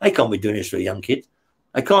pieces. They can't be doing this to a young kid.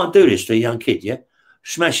 They can't do this to a young kid, yeah?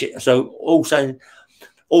 Smash it. So also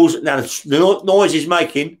now the noise he's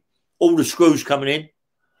making, all the screws coming in,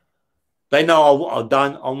 they know what I've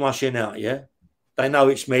done. I'm rushing out, yeah? They know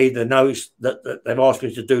it's me. They know it's that they've asked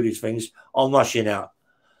me to do these things. I'm rushing out.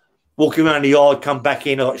 Walking around the yard, come back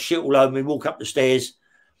in, I got shit all over me, walk up the stairs.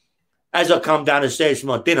 As I come down the stairs for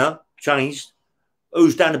my dinner, changed,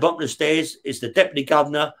 who's down the bottom of the stairs? It's the deputy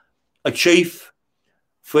governor, a chief,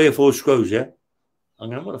 3 or 4 screws, yeah? I'm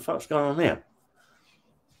going, what the fuck's going on there?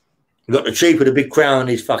 We've got the chief with a big crown on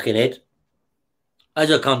his fucking head. As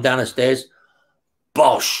I come down the stairs,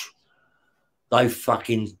 bosh! They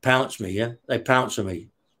fucking pounce me, yeah? They pounce on me,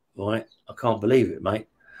 right? I can't believe it, mate.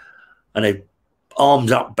 And they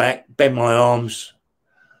arms up back, bend my arms,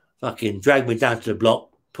 fucking drag me down to the block,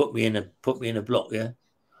 put me in a block, yeah?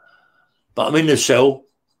 But I'm in the cell.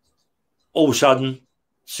 All of a sudden,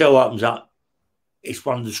 cell opens up. It's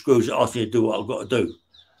one of the screws that asks me to do what I've got to do.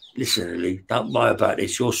 Listen, Lee, don't worry about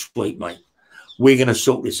this. You're sweet, mate. We're going to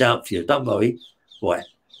sort this out for you. Don't worry. Right.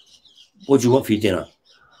 What do you want for your dinner?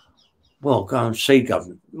 Well, go and see,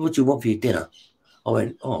 Governor. What do you want for your dinner? I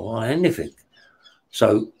went, oh, well, anything.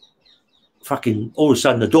 So, fucking, all of a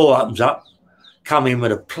sudden, the door opens up, come in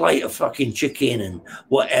with a plate of fucking chicken and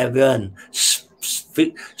whatever, and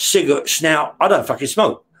cigarette snout. I don't fucking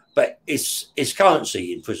smoke, but it's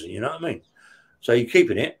currency in prison, you know what I mean? So you're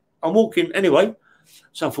keeping it. I'm walking, anyway,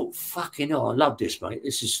 So I thought, fucking hell, I love this, mate.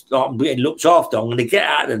 This is like I'm getting looked after. I'm going to get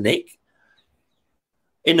out of the nick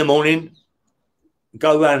in the morning,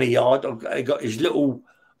 go around the yard. I've got his little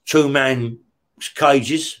 2-man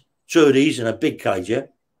cages, 2 of these and a big cage, yeah?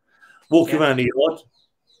 Walking around the yard.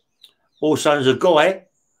 All of a sudden, there's a guy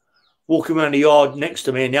walking around the yard next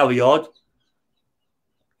to me in the other yard.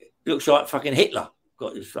 Looks like fucking Hitler.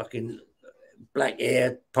 Got his fucking black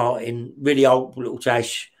hair, parting, really old little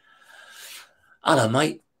tash. Hello,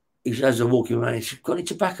 mate. He says, I'm walking around. He said, got any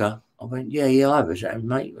tobacco? I went, yeah, I have. Is that,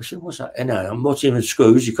 mate? I said, what's that? And I'm watching the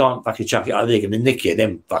screws. You can't fucking chuck it over there. They're going to nick you.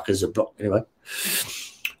 Them fuckers are blocked anyway.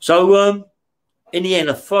 So, in the end,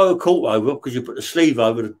 I throw a quarter over because you put the sleeve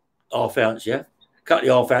over the ½ ounce, yeah? Cut the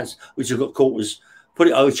 ½ ounce, which has got quarters. Put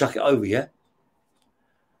it over, chuck it over, yeah?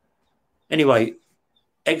 Anyway,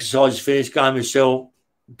 exercise is finished, going myself,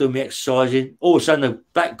 doing my exercising. All of a sudden, the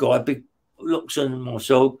black guy, big, looks on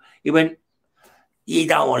myself. He went, you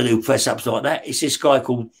don't want to do press-ups like that. It's this guy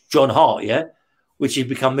called John Hart, yeah? Which has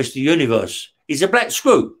become Mr. Universe. He's a black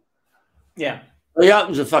screw. Yeah. He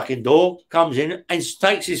opens the fucking door, comes in, and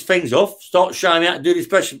takes his things off, starts showing me how to do these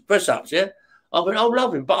press-ups, yeah? I went, oh,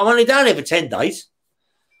 love him. But I'm only down here for 10 days.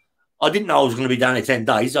 I didn't know I was going to be down here 10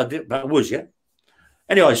 days. I didn't, but I was, yeah?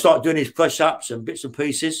 Anyway, I started doing these press-ups and bits and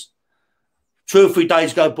pieces. 2 or 3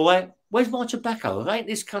 days go by. Where's my tobacco? Ain't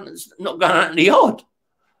this cunt not going out in the yard?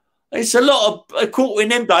 It's a lot of, a quarter in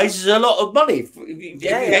them days is a lot of money.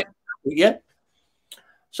 Yeah.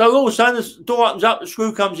 So all of a sudden, the door opens up, the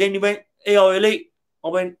screw comes in. He went, hey, Elite. I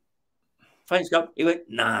went, thanks, Gov. He went,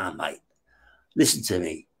 nah, mate. Listen to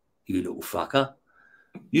me, you little fucker.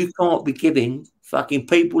 You can't be giving fucking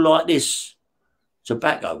people like this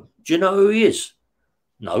tobacco. Do you know who he is?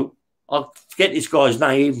 No. I forget this guy's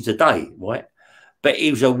name even today, right? But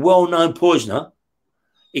he was a well-known poisoner.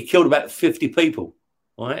 He killed about 50 people,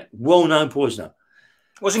 right? Well-known poisoner.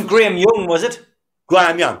 Wasn't Graham Young, was it?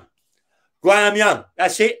 Graham Young. Graham Young.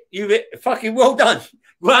 That's it. You fucking well done.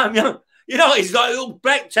 Graham Young. You know, he's got a little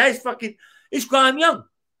black tash. Fucking, it's Graham Young.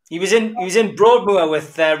 He was in Broadmoor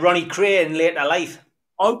with Ronnie Cray in later life.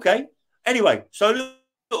 Okay. Anyway, so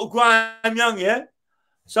little Graham Young, yeah?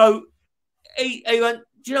 So he went,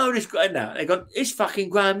 do you know this guy now? They go, it's fucking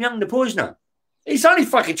Graham Young, the poisoner. He's only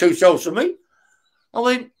fucking 2 cells from me. I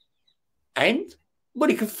went, and? Well,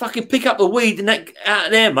 he can fucking pick up the weed and that out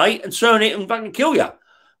of there, mate, and turn it and fucking kill you.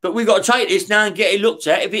 But we've got to take this now and get it looked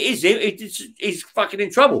at. If it is him, he's fucking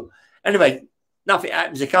in trouble. Anyway, nothing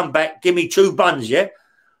happens. They come back, give me 2 buns, yeah?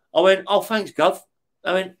 I went, oh, thanks, Gov.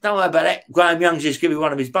 I went, don't worry about that. Graham Young's just give me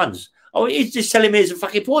 1 of his buns. I went, he's just telling me he's a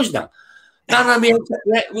fucking poisoner. No,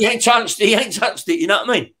 we ain't touched it. He ain't touched it. You know what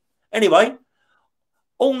I mean? Anyway,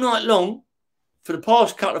 all night long, for the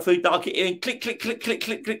past couple of days, I keep hearing click, click, click, click,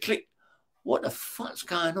 click, click, click. What the fuck's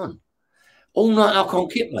going on? All night I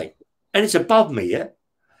can't keep, mate. And it's above me, yeah?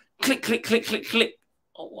 Click, click, click, click, click.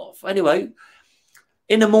 Oh, anyway,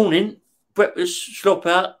 in the morning, breakfast, slop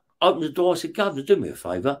out, open the door. I said, Governor, do me a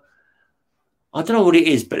favour. I don't know what it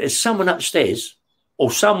is, but there's someone upstairs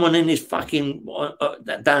or someone in this fucking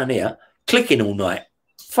down here clicking all night.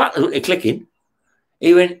 Fuck, they're clicking.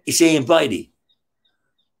 He went, it's Ian Beatty.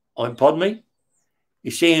 I went, pardon me?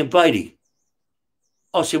 It's Ian Beatty.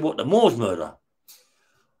 I said, what, the Moors murder?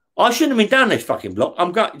 I shouldn't have been down this fucking block.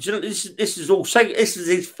 I'm going, you know, this is all, this is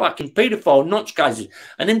his fucking paedophile notch cases.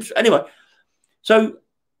 And then, anyway, so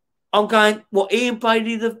I'm going, what, Ian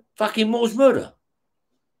Beatty, the fucking Moors murder?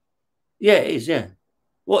 Yeah, it is, yeah.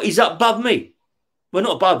 Well, he's up above me. Well,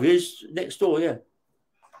 not above you, he's next door, yeah.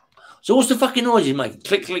 So what's the fucking noise he's making?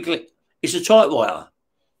 Click, click, click. It's a typewriter.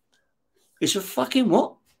 It's a fucking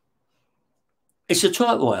what? It's a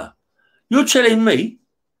typewriter. You're telling me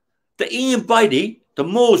that Ian Beatty, the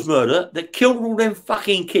Moors murder that killed all them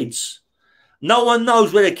fucking kids, no one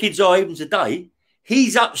knows where the kids are even today,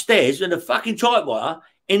 he's upstairs with a fucking typewriter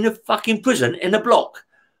in the fucking prison in the block.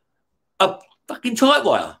 A fucking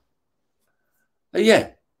typewriter.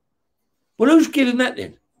 Yeah. Well, who's giving that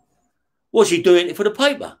then? What's he doing it for the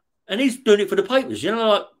paper? And he's doing it for the papers, you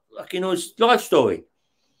know, like you know, his life story.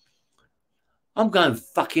 I'm going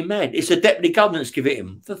fucking mad. It's the deputy governor that's giving it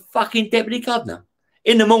him. The fucking deputy governor.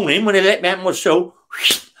 In the morning, when they let me out of my cell,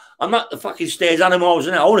 I'm up the fucking stairs 100 miles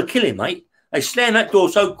an hour. I want to kill him, mate. They slam that door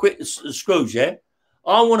so quick, the screws, yeah?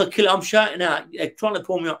 I want to kill him. I'm shouting out. They're trying to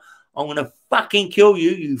pull me up. I'm going to fucking kill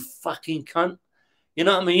you, you fucking cunt. You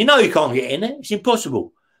know what I mean? You know you can't get in there. It's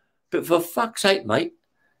impossible. But for fuck's sake, mate,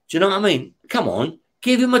 do you know what I mean? Come on.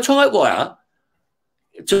 Give him a typewriter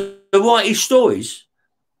to write his stories.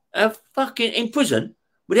 Fucking in prison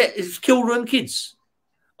with his children and kids.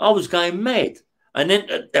 I was going mad. And then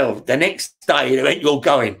the next day, they went, you're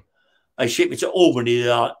going. They shipped me to Albany,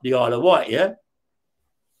 the Isle of Wight, yeah?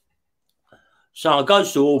 So I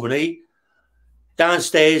goes to Albany.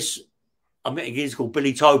 Downstairs, I met a geezer called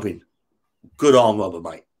Billy Tobin. Good arm robber,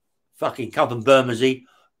 mate. Fucking come from Bermondsey.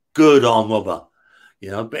 Good arm robber.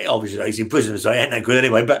 You know, but obviously he's in prison, so he ain't that good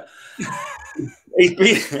anyway. But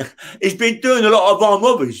he's been doing a lot of arm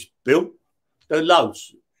robberies, Bill. There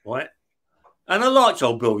loads, right? And I liked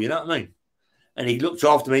old Bill, you know what I mean? And he looked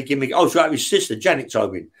after me, so his sister, Janet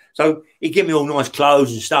Tobin. So he gave me all nice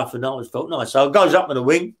clothes and stuff, and that always felt nice. So I goes up in the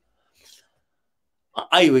wing,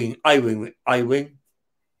 A wing,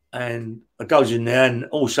 and I goes in there, and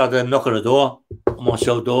all of a sudden, knock on the door, on my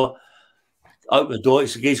cell door, open the door,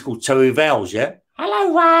 it's a geezer called Terry Vowles, yeah?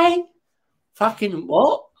 Hello, Ray. Fucking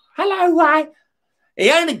what? Hello, Ray. He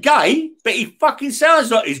ain't a gay, but he fucking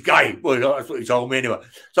sounds like he's gay. Well, that's what he told me anyway.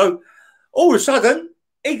 So all of a sudden,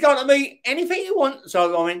 he got to me, anything you want.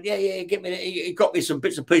 So I went, yeah, get me. He got me some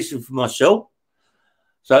bits and pieces for myself.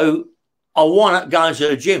 So I wound up going to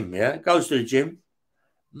the gym, yeah? Goes to the gym.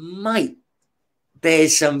 Mate,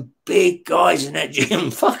 there's some big guys in that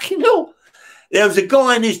gym. Fucking hell. There was a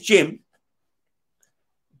guy in this gym,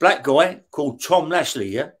 black guy, called Tom Lashley,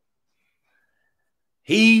 yeah?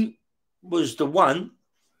 He was the one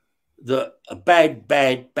that a bad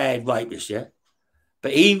rapist, yeah?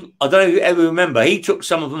 But I don't know if you ever remember, he took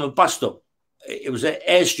someone from a bus stop. It was an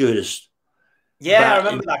air stewardess. Yeah, I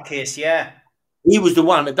remember that case, yeah. He was the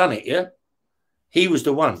one that done it, yeah? He was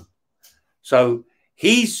the one. So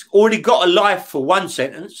he's already got a life for one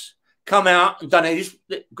sentence, come out and done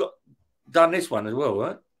this one as well,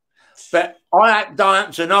 right? But I don't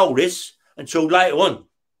happen to know this until later on.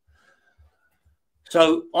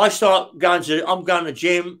 So I start I'm going to the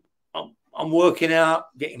gym. I'm working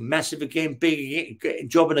out, getting massive again, big, getting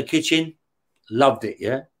job in the kitchen. Loved it,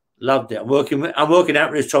 yeah? Loved it. I'm working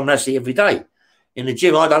out with this Tom Lashley every day. In the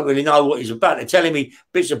gym, I don't really know what he's about. They're telling me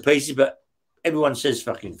bits and pieces, but everyone says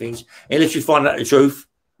fucking things. Unless you find out the truth,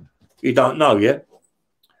 you don't know, yeah?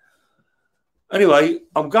 Anyway,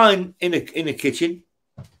 I'm going in the kitchen.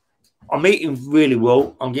 I'm eating really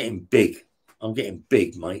well. I'm getting big.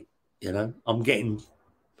 Mate. You know, I'm getting,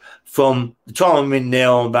 from the time I'm in there,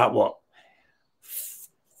 I'm about what?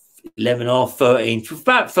 11 or 13,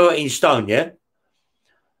 about 13 stone, yeah?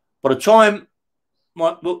 By the time,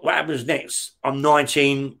 what happens next? I'm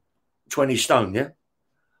 19, 20 stone, yeah?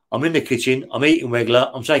 I'm in the kitchen, I'm eating regular,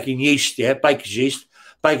 I'm taking yeast, yeah? Baker's yeast.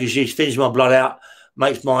 Baker's yeast thins my blood out,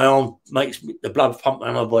 makes the blood pump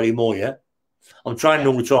around my body more, yeah? I'm training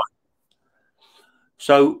all the time.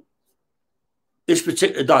 So, this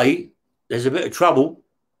particular day, there's a bit of trouble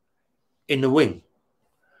in the wing.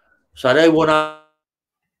 So they want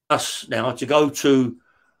us now to go to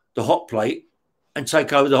the hot plate and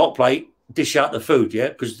take over the hot plate, dish out the food, yeah,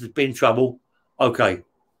 because there's been trouble. Okay.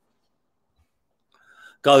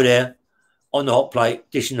 Go there on the hot plate,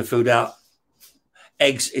 dishing the food out.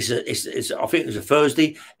 Eggs, I think it was a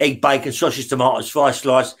Thursday. Egg, bacon, sausage, tomatoes, fry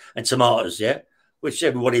slice, and tomatoes, yeah, which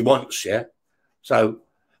everybody wants, yeah. So,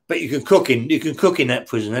 but you can cook in that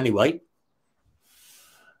prison anyway.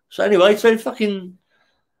 So anyway,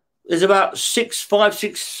 there's about 5,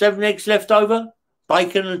 6, 7 eggs left over,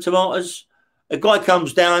 bacon and tomatoes. A guy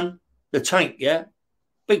comes down the tank, yeah,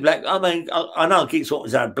 big black. I mean, I know I keep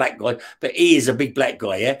talking about a black guy, but he is a big black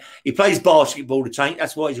guy, yeah. He plays basketball, the Tank.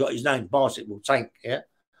 That's why he's got his name, Basketball Tank, yeah.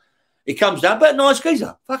 He comes down, but nice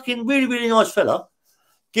geezer, fucking really, really nice fella.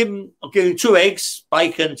 I'll give him 2 eggs,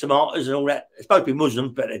 bacon, tomatoes, and all that. It's supposed to be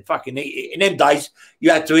Muslim, but they fucking eat it. In them days, you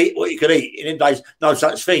had to eat what you could eat. In them days, no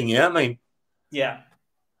such thing, you know what I mean? Yeah.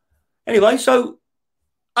 Anyway, so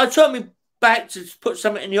I turned me back to put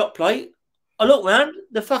something in the hot plate. I look round,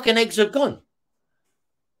 the fucking eggs are gone.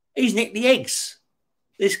 He's nicked the eggs.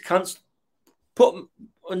 This cunt's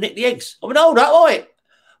nicked the eggs. I went, hold up, oi.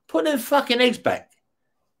 Put them fucking eggs back.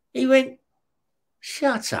 He went,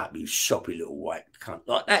 shut up, you soppy little white cunt,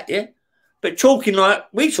 like that, yeah? But talking like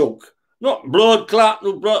we talk, not blood clot,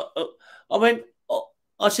 no blood.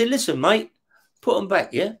 I said, listen, mate, put them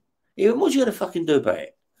back, yeah? He went, what you going to fucking do about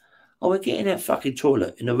it? I went, get in that fucking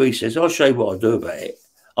toilet in the recess. I'll show you what I'll do about it.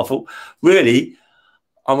 I thought, really?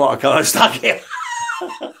 I might have come and stuck here. So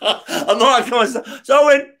I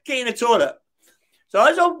went, get in the toilet. So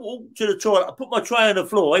as I walked to the toilet, I put my tray on the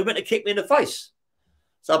floor. He went to kick me in the face.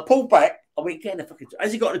 So I pulled back. I went, get in the fucking toilet.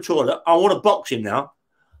 As he got in the toilet, I want to box him now.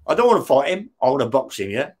 I don't want to fight him. I want to box him,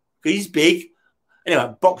 yeah? Because he's big.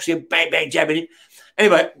 Anyway, box him, bang, bang, jabbing him.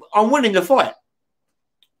 Anyway, I'm winning the fight.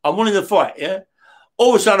 Yeah?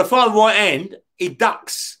 All of a sudden, I throw the right hand, he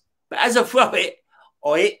ducks. But as I throw it,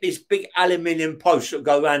 I hit this big aluminium post that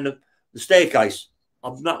go around the staircase.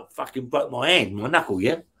 I've not fucking broke my hand, my knuckle,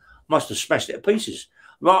 yeah? Must have smashed it to pieces.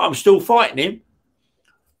 Right, I'm still fighting him.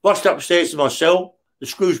 Rushed upstairs to my cell. The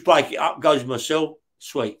screws break it up, goes to my cell.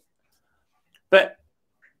 Sweet. But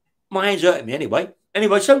my hands hurting me anyway.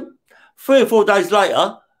 Anyway, so 3 or 4 days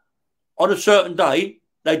later, on a certain day,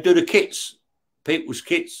 they do the kits. People's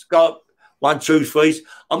kits. Go up, 1, 2, 3s.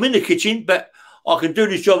 I'm in the kitchen, but I can do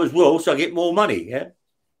this job as well, so I get more money, yeah?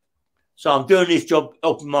 So I'm doing this job,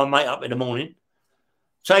 helping my mate up in the morning,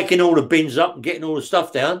 taking all the bins up and getting all the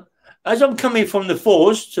stuff down. As I'm coming from the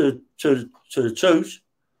 4s to the 2s,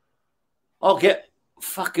 I'll get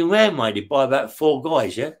fucking ram-mated by about 4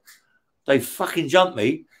 guys, yeah? They fucking jump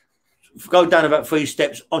me, go down about 3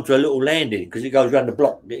 steps onto a little landing because it goes around the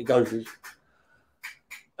block. It goes.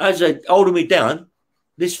 As they holding me down,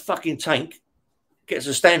 this fucking tank gets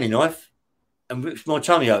a standing knife and rips my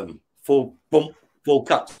tummy open. 4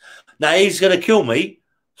 cuts. Now he's going to kill me,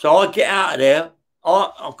 so I get out of there.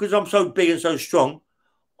 Because I'm so big and so strong,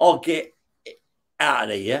 I'll get out of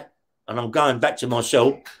there, yeah? And I'm going back to my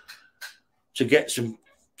cell to get some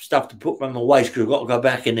stuff to put around my waist because I've got to go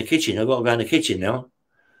back in the kitchen. I've got to go in the kitchen now.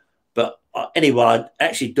 But anyway, I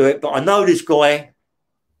actually do it. But I know this guy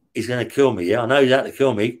is going to kill me, yeah? I know he's out to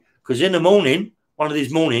kill me because in the morning, one of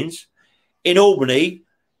these mornings, in Albany,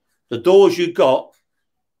 the doors you got,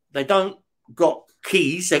 they don't got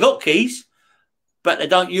keys. They got keys, but they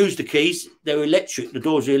don't use the keys. They're electric. The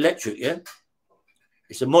doors are electric, yeah?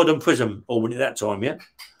 It's a modern prison, Albany at that time, yeah?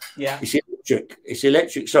 Yeah. It's electric. It's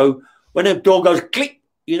electric. So when the door goes click,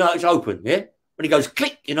 you know it's open, yeah? When it goes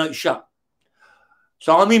click, you know it's shut.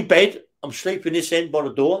 So I'm in bed. I'm sleeping this end by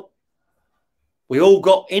the door. We all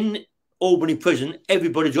got in Albany prison.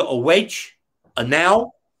 Everybody's got a wedge, a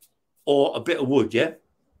nail, or a bit of wood, yeah?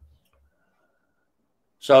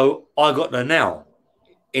 So I got the nail.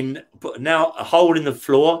 Put a hole in the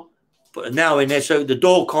floor, put a nail in there so the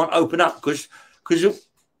door can't open up because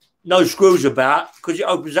no screws about, because it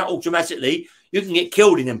opens up automatically. You can get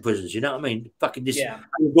killed in them prisons, you know what I mean? Fucking this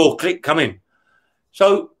door click, come in.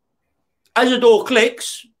 So as the door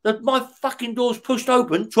clicks, my fucking door's pushed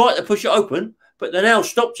open, tried to push it open, but the nail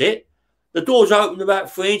stopped it. The door's opened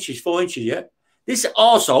about 3 inches, 4 inches, yeah? This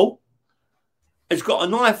arsehole has got a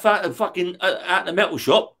knife out of out the metal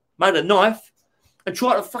shop, made a knife, and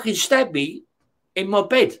tried to fucking stab me in my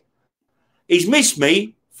bed. He's missed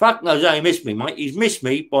me. Fuck knows how he missed me, mate. He's missed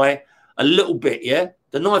me by a little bit, yeah?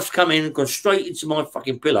 The knife's come in and gone straight into my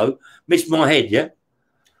fucking pillow, missed my head, yeah?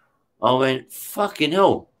 I went, fucking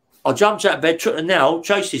hell. I jumped out of bed, took the nail,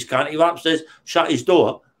 chased his cunt. He went upstairs, shut his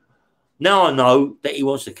door. Now I know that he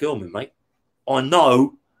wants to kill me, mate. I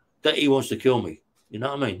know that he wants to kill me. You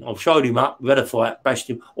know what I mean? I've showed him up, we had a fight, bashed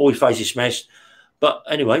him, all his face is smashed. But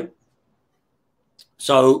anyway,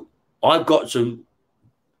 so I've got to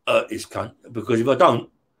hurt this cunt because if I don't,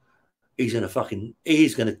 he's going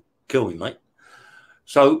to kill me, mate.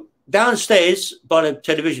 So downstairs by the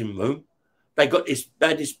television room, they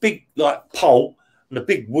had this big like pole and a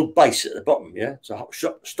big wood base at the bottom, yeah? So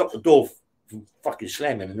stop the door from fucking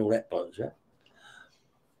slamming and all that buttons, yeah?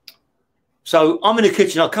 So I'm in the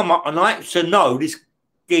kitchen, I come up and I like to know this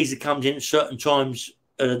geezer comes in at certain times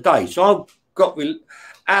of the day. So I've got me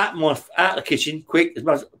out of the kitchen quick as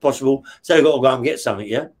much as possible. So I've got to go and get something,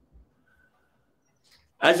 yeah?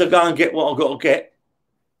 As I go and get what I've got to get,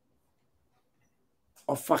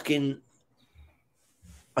 I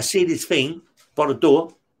see this thing by the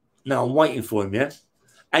door. Now I'm waiting for him, yeah?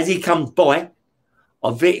 As he comes by,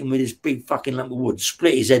 I've hit him with this big fucking lump of wood,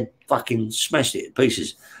 split his head, fucking smashed it to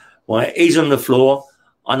pieces. Right? He's on the floor,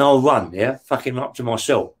 and I'll run, yeah? Fucking up to my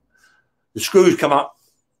cell. The screws come up,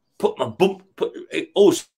 put it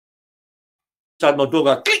all inside my door,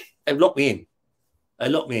 go click, they lock me in.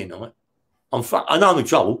 Right? I know I'm in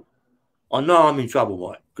trouble.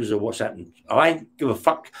 Right? Because of what's happened. I ain't give a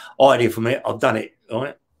fuck idea from it. I've done it, all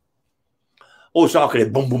right? Also, I could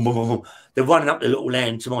have boom, boom, boom, boom, boom. They're running up the little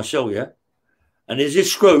land to my cell, yeah? And there's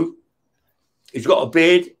this screw. He's got a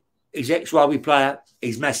beard. He's ex-rugby player.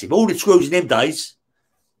 He's massive. All the screws in them days,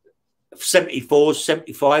 74s,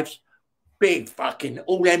 75s, big fucking,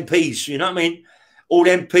 all MPs, you know what I mean? All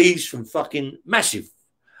MPs from fucking massive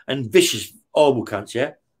and vicious, horrible cunts,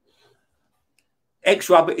 yeah?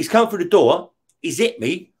 Ex-rugby, he's come through the door. He's hit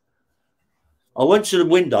me. I went to the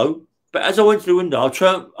window, but as I went to the window, I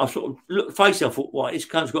sort of looked face. I thought, "What? This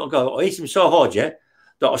cunt's got to go." I hit him so hard, yeah,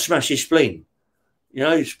 that I smashed his spleen. You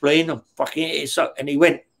know, his spleen. I fucking hit it so, and he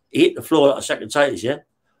hit the floor like a sack of potatoes, yeah.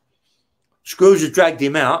 Screws had dragged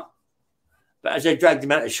him out, but as they dragged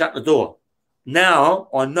him out, they shut the door. Now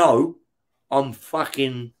I know I'm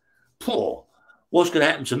fucking poor. What's going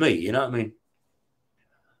to happen to me? You know what I mean?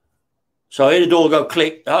 So I hear the door go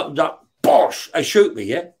click, it opens up, bosh, they shoot me,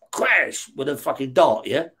 yeah? crash with a fucking dart,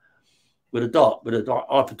 yeah? With a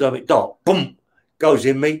hypodermic dart. Boom! Goes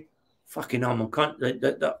in me. Fucking I'm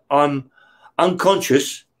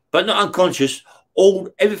unconscious, but not unconscious.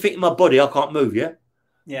 Everything in my body, I can't move, yeah?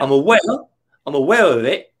 I'm aware of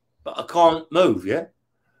it, but I can't move, yeah?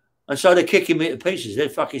 And so they're kicking me to pieces. They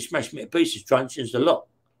fucking smashed me to pieces, truncheons, a lot.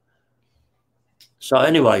 So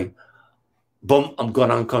anyway, boom, I'm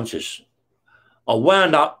gone unconscious. I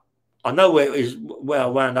wound up, I know where it is, where I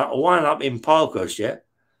wound up. I wound up in Parkhurst, yeah?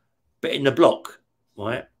 But in the block,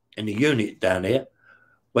 right? In the unit down there,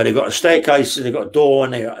 where they've got a staircase and they've got a door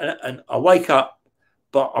in there. And I wake up,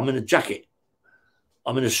 but I'm in a jacket.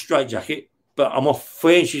 I'm in a straight jacket, but I'm off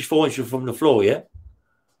 3 inches, 4 inches from the floor, yeah?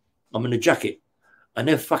 I'm in a jacket. And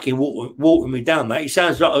they're fucking walking me down, mate. It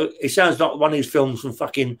sounds like one of these films from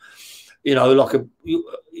fucking, you know, like you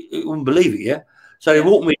wouldn't believe it, yeah? So they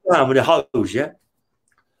walk me down with a hose, yeah?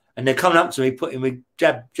 And they're coming up to me, putting me,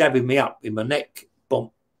 jabbing me up in my neck,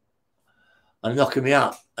 boom, and knocking me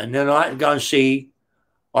out. And then I had to go and see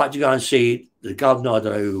the governor, I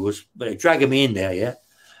don't know who it was, but they're dragging me in there, yeah?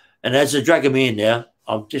 And as they're dragging me in there,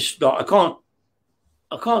 I'm just like, I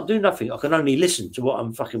can't do nothing. I can only listen to what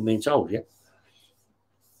I'm fucking being told, yeah?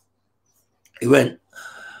 He went,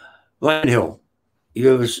 Hill,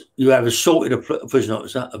 you have assaulted a prison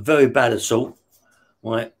officer, a very bad assault,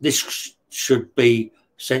 right? This should be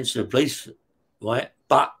sent to the police, right?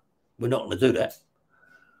 But we're not going to do that.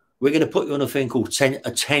 We're going to put you on a thing called a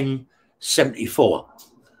 1074.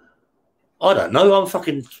 I don't know. I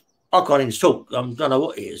can't even talk. I don't know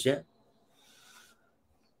what it is, yeah?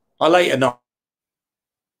 I later know.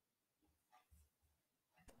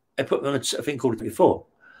 They put me on a thing called 24.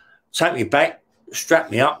 Take me back,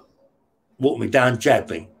 strap me up, walk me down, jab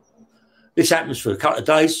me. This happens for a couple of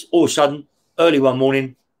days. All of a sudden, early one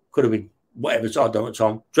morning, could have been whatever, I don't know what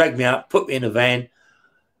time, dragged me out, put me in a van.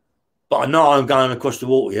 But I know I'm going across the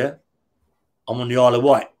water, yeah? I'm on the Isle of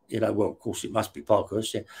Wight. You know, well, of course, it must be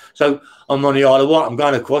Parkhurst, yeah? So I'm on the Isle of Wight. I'm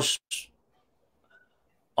going across.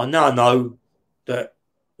 I now know that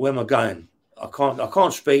where am I going? I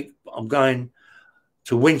can't speak. But I'm going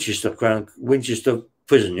to Winchester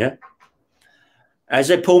prison, yeah? As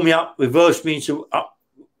they pull me up, reverse me up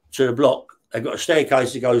to the block, they've got a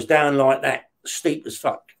staircase that goes down like that, steep as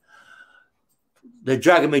fuck. They're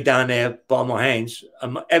dragging me down there by my hands,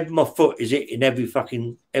 and my foot is hitting every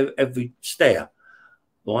stair.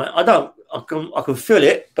 Right? I can feel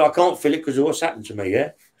it, but I can't feel it because of what's happened to me,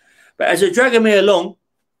 yeah? But as they're dragging me along,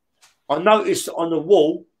 I noticed on the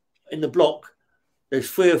wall in the block,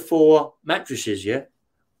 there's 3 or 4 mattresses, yeah?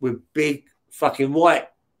 With big fucking white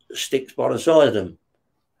sticks by the side of them.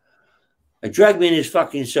 They drag me in this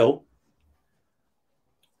fucking cell,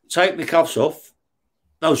 take my cuffs off.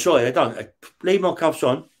 No, sorry, they don't. They leave my cuffs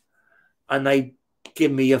on, and they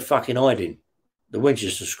give me a fucking hiding, the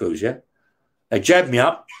Winchester screws, yeah? They jab me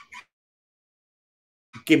up,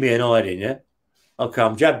 give me an hiding, yeah? Okay,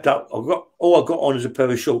 I'm jabbed up. All I've got on is a pair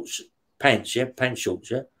of shorts, pants, yeah? Pants shorts,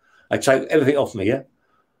 yeah? They take everything off me, yeah?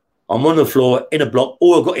 I'm on the floor in a block.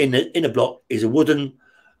 All I've got in the block is a wooden,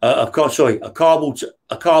 a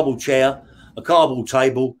cardboard chair, a cardboard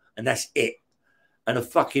table, and that's it. And a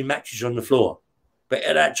fucking mattress on the floor. But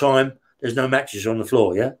at that time, there's no mattress on the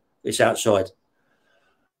floor, yeah? It's outside.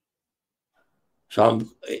 So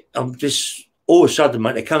I'm just, all of a sudden,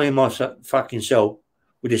 mate, they come in my fucking cell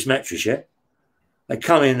with this mattress, yeah? They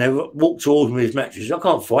come in, they walk towards me with this mattress. I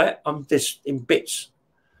can't fight. I'm just in bits.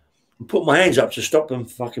 I put my hands up to stop them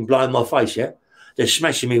fucking blowing my face, yeah? They're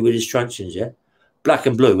smashing me with these truncheons, yeah? Black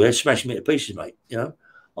and blue, they're smashing me to pieces, mate, you know?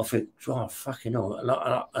 I think, oh, fucking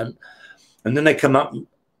hell. And then they come up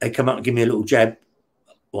and give me a little jab,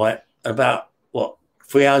 right? About,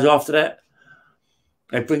 3 hours after that,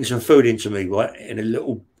 they bring some food into me, right? In a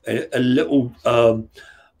little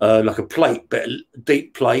like a plate, but a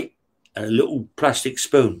deep plate and a little plastic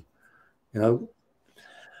spoon, you know?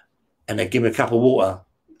 And they give me a cup of water.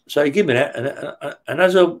 So they give me that, and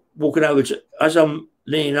as I'm walking over as I'm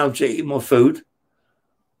leaning over to eat my food,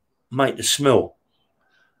 mate, the smell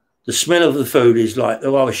of the food is like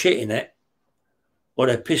they're either shit in it or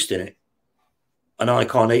they're pissed in it, and I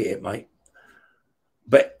can't eat it, mate.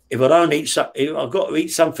 But if I don't eat something, I've got to eat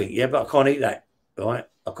something, yeah, but I can't eat that, right?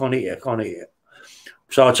 I can't eat it.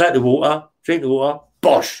 So I take the water, drink the water,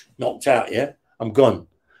 bosh, knocked out, yeah, I'm gone.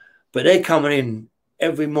 But they're coming in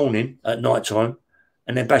every morning at night time,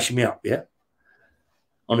 and they're bashing me up, yeah?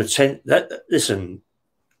 On a tent. Listen,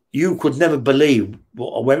 you could never believe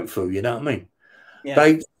what I went through, you know what I mean? Yeah.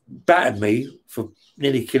 They battered me for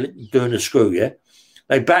nearly doing a screw, yeah?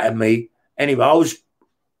 They battered me. Anyway,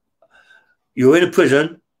 you were in a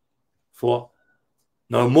prison for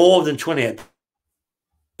no more than 28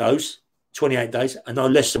 days, and no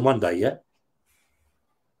less than 1 day, yeah?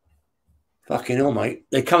 Fucking hell, mate.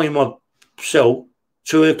 They come in my cell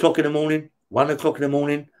 2 o'clock in the morning, 1 o'clock in the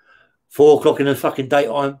morning, 4 o'clock in the fucking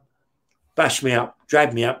daytime, bash me up,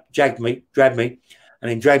 drag me up, dragged me,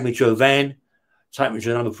 and then drag me to a van, take me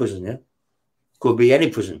to another prison, yeah? Could be any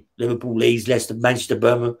prison. Liverpool, Leeds, Leicester, Manchester,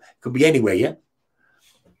 Birmingham. Could be anywhere, yeah?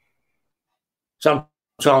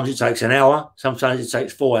 Sometimes it takes an hour. Sometimes it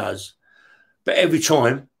takes 4 hours. But every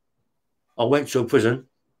time I went to a prison,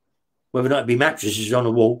 whether or not it be mattresses on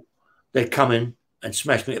the wall, they'd come in and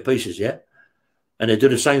smash me to pieces, yeah? And they'd do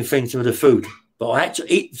the same thing to the food. But I had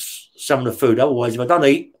to eat some of the food. Otherwise, if I don't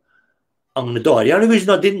eat, I'm going to die. The only reason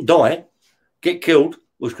I didn't die, get killed,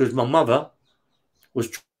 was because my mother was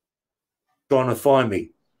trying to find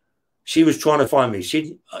me. She was trying to find me.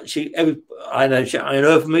 I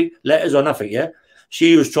unearthed me, letters or nothing, yeah?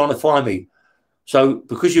 She was trying to find me. So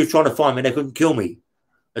because she was trying to find me, they couldn't kill me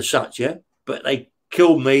as such, yeah? But they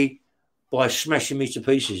killed me by smashing me to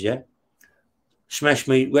pieces, yeah? Smash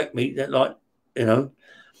me, wreck me, like, you know.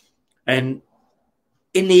 And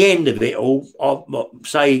in the end of it all, I'd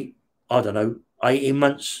say, I don't know, 18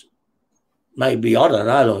 months, maybe, I don't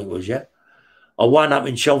know how long it was, yeah? I wound up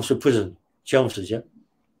in Chelmsford prison, Chelmsford, yeah?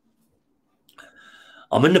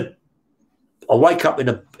 I wake up in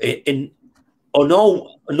a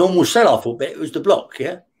normal cell, I thought, but it was the block,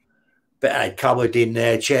 yeah? But I had cupboard in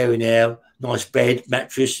there, chair in there, nice bed,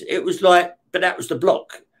 mattress. It was like, but that was the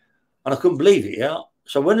block. And I couldn't believe it, yeah?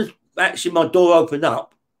 So when actually my door opened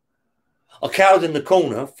up, I cowered in the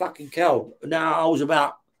corner, fucking cowered. Now I was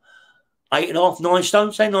about 8.5, 9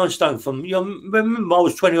 stone, say 9 stone from, you know, remember I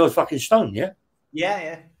was 20 odd fucking stone, yeah? Yeah,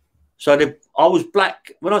 yeah. So I was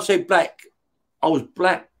black. When I say black, I was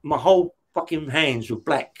black. My whole fucking hands were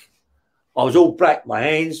black. I was all black. My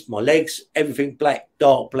hands, my legs, everything black,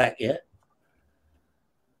 dark black, yeah?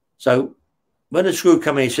 So when the screw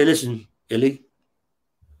come in, he said, listen, Illy,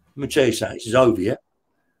 let me tell you something. This is over, yeah?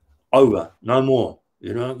 Over. No more.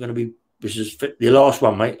 You know, this is the last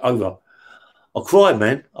one, mate. Over. I cried,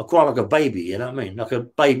 man. I cried like a baby, you know what I mean? Like a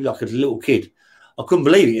baby, like a little kid. I couldn't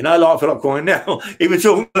believe it, you know, like I feel like crying now. Even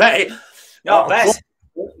talking about it. Oh, bless.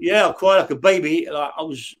 I cried like a baby. Like I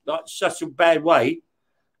was like such a bad way.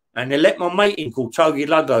 And they let my mate in called Togi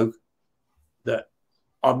Ludlow, that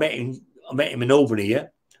I met him in Albany, yeah?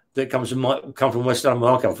 That come from West London,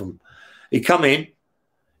 where I come from. He come in,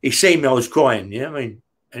 he seen me, I was crying, you know what I mean?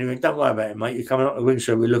 And he went, don't worry about it, mate. You're coming up the wing,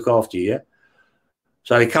 so we look after you, yeah?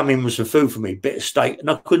 So they come in with some food for me, bit of steak, and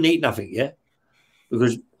I couldn't eat nothing, yeah?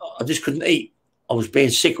 Because I just couldn't eat. I was being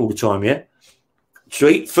sick all the time, yeah? So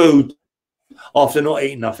eat food after not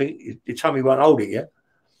eating nothing, your tummy won't hold it, yeah?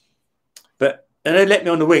 And they let me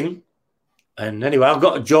on the wing. And anyway, I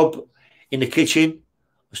got a job in the kitchen.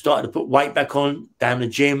 I started to put weight back on, down the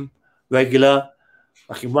gym, regular.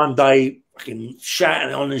 Fucking one day, fucking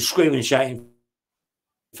shouting on and screaming, shouting,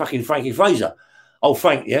 fucking Frankie Fraser. Oh,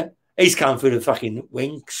 Frank, yeah? He's come through the fucking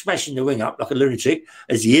wing, smashing the wing up like a lunatic,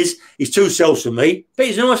 as he is. He's 2 cells from me, but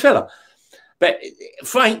he's a nice fella. But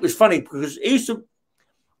Frank was funny because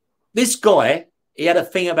this guy, he had a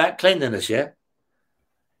thing about cleanliness, yeah?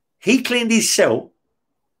 He cleaned his cell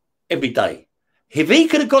every day. If he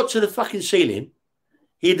could have got to the fucking ceiling,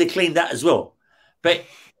 he'd have cleaned that as well. But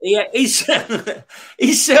yeah, his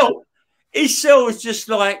cell was just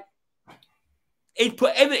like,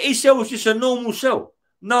 his cell was just a normal cell.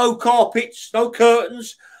 No carpets, no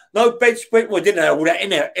curtains, no bedspread. Well, didn't have all that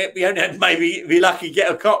in there. We only had maybe be lucky to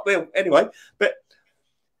get a carpet. Well, anyway, but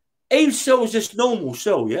his cell was just normal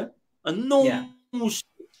cell, yeah? A normal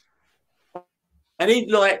cell. And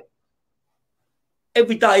he'd like,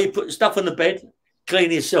 every day he put stuff on the bed,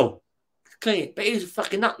 clean his cell. Clean it. But he was a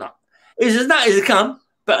fucking nut. He was as nutty as a cum,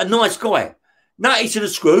 but a nice guy. Nutty to the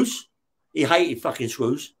screws. He hated fucking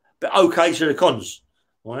screws, but okay to the cons.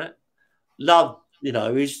 Right? Love, you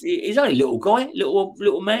know, he's only a little guy,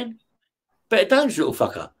 little man. But a dangerous little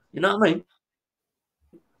fucker. You know what I mean?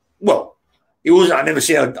 Well, he was. I never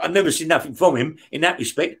seen nothing from him in that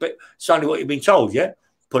respect, but it's only what you've been told, yeah?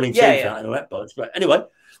 Pulling teeth out and all that bollocks. But anyway.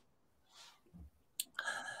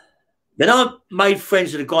 Then I made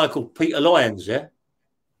friends with a guy called Peter Lyons, yeah?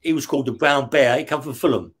 He was called the Brown Bear. He come from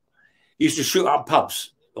Fulham. He used to shoot up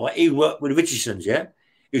pubs. Right? He worked with the Richardsons, yeah?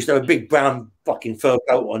 He used to have a big brown fucking fur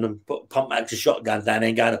coat on and put pump action shotgun down there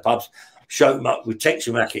and go to pubs, shoot him up with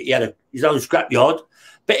Texan racket. He had his own scrapyard.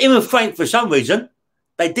 But him and Frank, for some reason,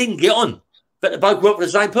 they didn't get on. But they both worked for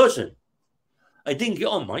the same person. They didn't get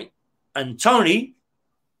on, mate. And Tony,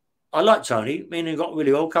 I like Tony. Me and him got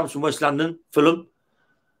really well. Comes from West London, Fulham.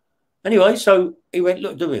 Anyway, so he went,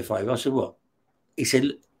 look, do me a favour. I said, what? he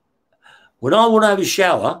said, when I want to have a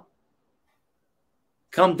shower,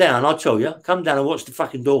 come down, I'll tell you, come down and watch the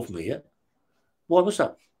fucking door for me, yeah? Why, what's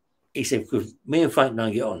up? He said, because me and Frank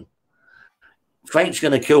don't get on. Frank's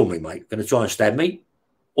going to kill me, mate, going to try and stab me,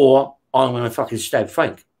 or I'm going to fucking stab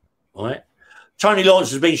Frank, all right? Tony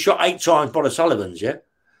Lawrence has been shot 8 times by the Sullivans, yeah?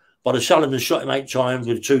 By the Sullivans shot him 8 times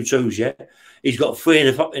with 2-2s, yeah? He's got 3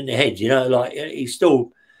 in the head, you know, like, he's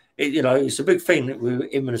still, you know, it's a big thing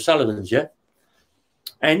with him and the Sullivans, yeah?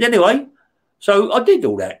 And anyway, so I did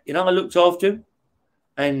all that, you know, I looked after him,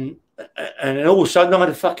 and all of a sudden I had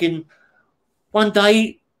a fucking, one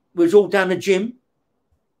day we was all down the gym.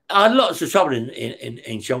 I had lots of trouble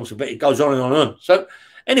in Chelmsford, but it goes on and on and on. So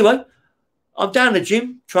anyway, I'm down the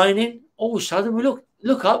gym training. All of a sudden we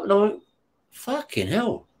look up and I went, fucking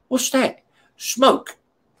hell, what's that? Smoke.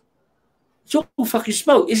 It's all fucking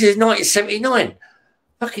smoke. This is 1979.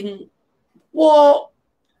 Fucking what?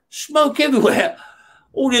 Smoke everywhere.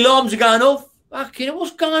 All the alarms are going off. Fucking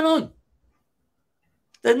what's going on?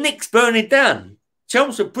 The Nick's burning down.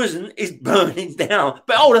 Chelmsford Prison is burning down.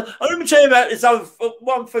 But hold on, let me tell you about this other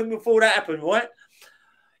one thing before that happened, right?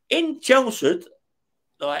 In Chelmsford,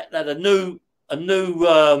 like they had a new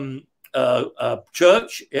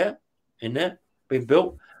church, yeah, in there, being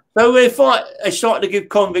built. So they started to give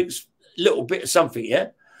convicts a little bit of something, yeah.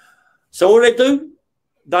 So what they do,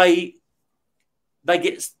 they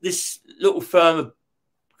get this little firm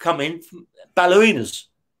come in, ballerinas,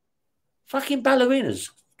 fucking ballerinas,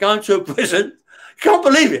 going to a prison. Can't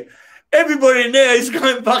believe it. Everybody in there is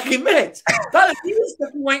going fucking mad. Ballerinas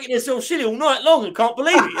fucking wanking themselves silly all night long and can't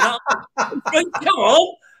believe it, you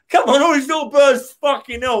know. Come on, all these little birds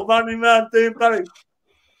fucking hell running around doing ballet.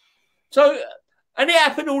 So, and it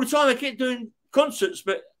happened all the time. I kept doing concerts,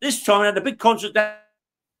 but this time I had a big concert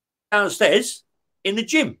downstairs in the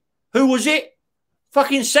gym. Who was it?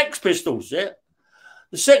 Fucking Sex Pistols, yeah?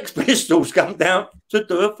 The Sex Pistols come down to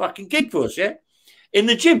do a fucking gig for us, yeah? In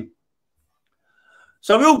the gym.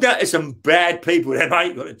 So we all got to some bad people there, mate.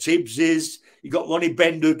 You got the Tibbses, you got Ronnie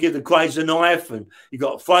Bender who give the Quasar knife, and you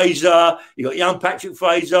got Fraser, you got young Patrick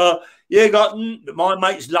Fraser, you got my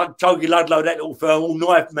mates Togie Ludlow, that little firm, all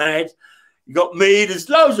knife mad. You got me, there's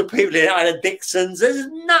loads of people there, and the Dixons, there's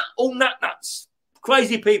all nuts.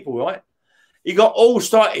 Crazy people, right? You got all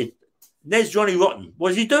started. There's Johnny Rotten. What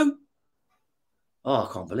does he do? Oh,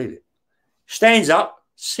 I can't believe it. Stands up,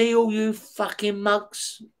 see all you fucking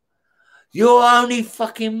mugs. You're only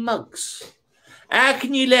fucking mugs. How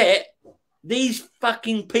can you let these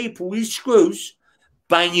fucking people, these screws,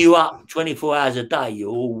 bang you up 24 hours a day? You're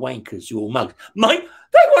all wankers, you're all mugs. Mate,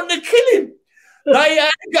 they wanted to kill him.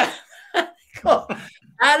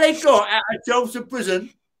 How they got out of Chelmsford Prison,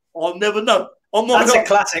 I'll never know. Oh my That's God. a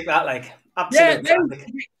classic, that, like. Absolutely.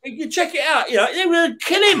 Yeah, you check it out, you know, they were going to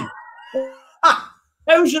kill him.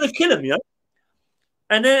 They was going to kill him, you know.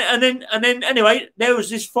 And then, anyway, there was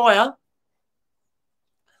this fire.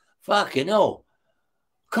 Fucking hell.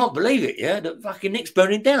 Can't believe it, yeah? The fucking Nick's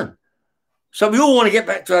burning down. So we all want to get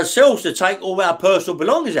back to ourselves to take all our personal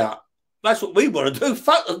belongings out. That's what we want to do.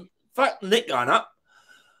 Fuck the Nick going up.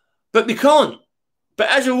 But we can't.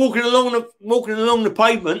 But as we're walking along the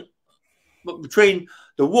pavement, between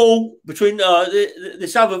the wall, between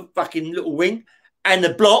this other fucking little wing and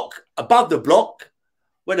the block, above the block,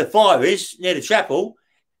 where the fire is, near the chapel,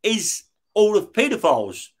 is all the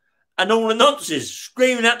paedophiles. And all the nonsense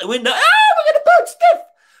screaming out the window, we're going to burn to death.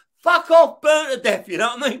 Fuck off, burn to death, you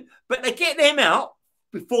know what I mean? But they get them out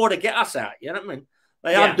before they get us out, you know what I mean?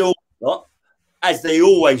 They undo a lot, as they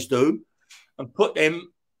always do, and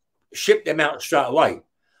ship them out straight away.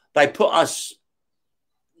 They put us,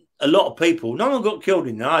 a lot of people, no one got killed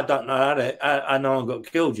in there. I don't know how no one got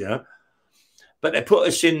killed, you know? But they put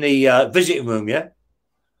us in the visiting room, yeah?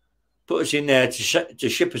 Put us in there to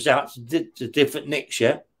ship us out to different nicks,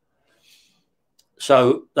 yeah?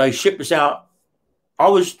 So they shipped us out.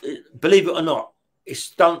 Believe it or not,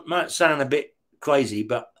 might sound a bit crazy,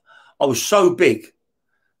 but I was so big.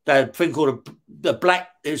 They had a thing called the black,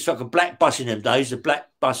 it's like a black bus in them days, the black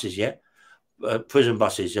buses, yeah? Prison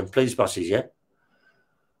buses and police buses, yeah?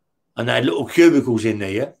 And they had little cubicles in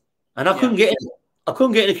there, yeah? And I couldn't get in. I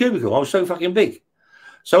couldn't get in the cubicle. I was so fucking big.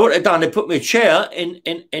 So what they done, they put me a chair in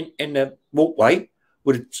the walkway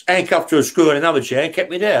with a handcuff to a screw and another chair and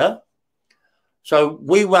kept me there. So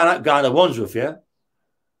we ran up going to Wandsworth, yeah?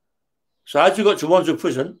 So as we got to Wandsworth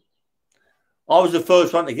Prison, I was the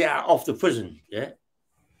first one to get out off the prison, yeah?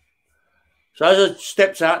 So as I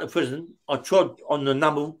stepped out of the prison, I trod on the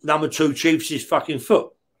number 2 chief's fucking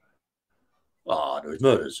foot. Oh, there was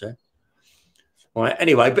murders, yeah? All right,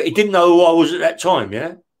 anyway, but he didn't know who I was at that time,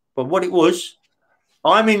 yeah? But what it was,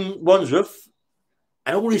 I'm in Wandsworth,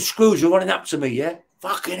 And all these screws are running up to me, yeah?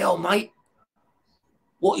 Fucking hell, mate.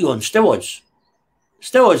 What are you on, steroids?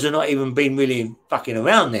 Steroids are not even been really fucking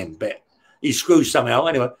around then, but these screws somehow.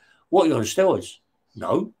 Anyway, what are you on, steroids?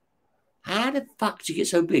 No. How the fuck did you get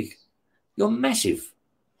so big? You're massive.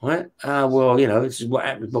 Right? Well, you know, this is what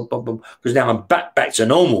happens. Because now I'm back to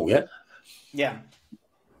normal, yeah? Yeah.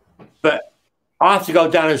 But I have to go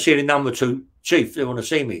down and see the number 2 chief. They want to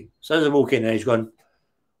see me. So as I walk in there, he's gone,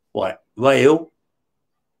 right, Ray Hill,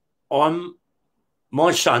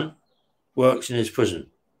 my son works in this prison.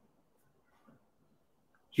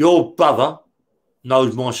 Your brother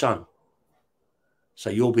knows my son. So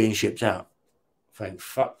you're being shipped out. Thank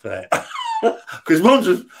fuck for that. Because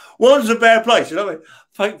one's a bad place, you know what I mean?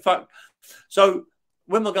 Thank fuck. So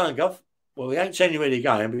when am I going, Gov? Well, we ain't telling you where you're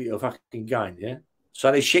going, but you're fucking going, yeah?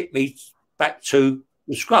 So they shipped me back to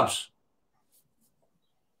the Scrubs.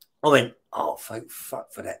 I went, oh, thank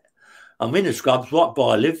fuck for that. I'm in the Scrubs, right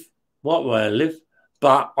where I live,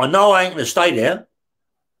 but I know I ain't going to stay there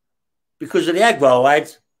because of the aggro I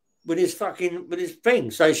had with his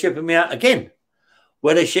thing. So they shipping me out again.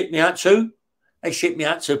 Where they shipped me out to? They shipped me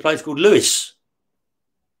out to a place called Lewis.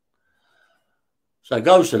 So I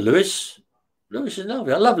goes to Lewis. Lewis is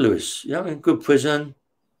lovely. I love Lewis. You know, in good prison,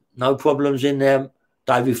 no problems in there.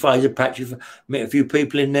 David Fraser, Patrick, met a few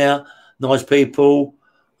people in there, nice people.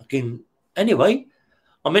 Anyway,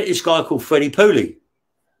 I met this guy called Freddie Pooley.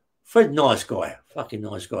 Fred, nice guy, fucking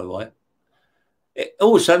nice guy, right?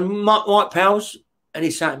 All of a sudden, Mike Powers, and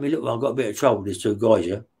he said to me, look, I've got a bit of trouble with these 2 guys,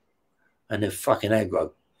 yeah? And they're fucking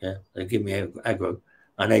aggro, yeah? They give me aggro,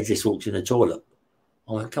 and they just walked in the toilet.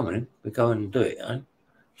 I went, come on in, we go and do it, eh?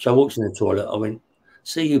 So I walked in the toilet, I went,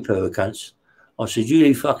 see you pair of cunts. I said, you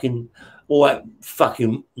leave fucking, all that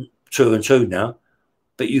fucking 2 and 2 now,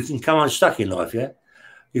 but you can come unstuck in life, yeah?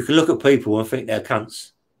 You can look at people and think they're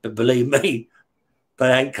cunts, but believe me,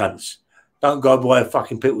 they ain't cunts. Don't go by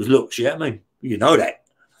fucking people's looks, yeah? I mean, you know that.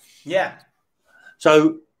 Yeah.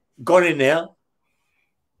 So, gone in there,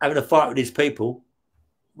 having a fight with these people.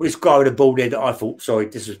 This guy with a bald head, I thought, sorry,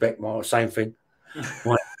 disrespect, my same thing.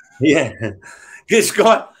 Right. Yeah. This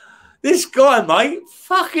guy, mate,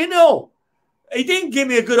 fucking hell. He didn't give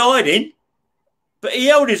me a good hiding, but he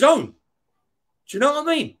held his own. Do you know what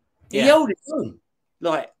I mean? He held his own.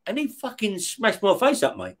 Like, and he fucking smashed my face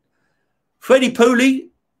up, mate. Freddie Pooley,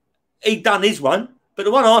 he done his one, but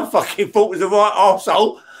the one I fucking thought was the right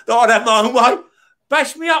arsehole that I'd have my own way,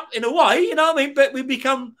 bashed me up in a way, you know what I mean? But we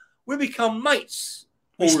become mates.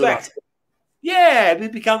 Respect. Yeah, we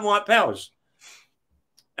become white powers.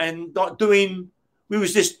 And like we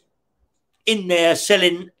was just in there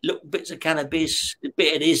selling little bits of cannabis, a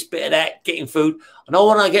bit of this, bit of that, getting food. And I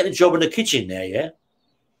want to get a job in the kitchen there, yeah?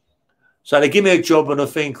 So they give me a job on a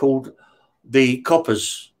thing called the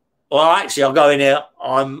Coppers. Well, actually, I'll go in there.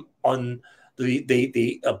 I'm on the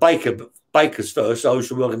bakers first. I used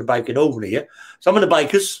to work in the baker in Albany, yeah? So I'm in the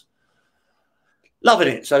bakers, loving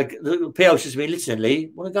it. So the PO says to me, listen,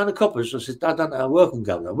 Lee, want to go in the Coppers? I said, I don't know how work I'm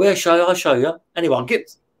going. Where show you? I'll show you. Anyway, I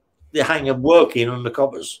get the hang of working on the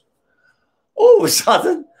Coppers. All of a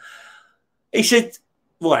sudden, he said,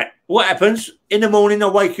 right, what happens? In the morning, I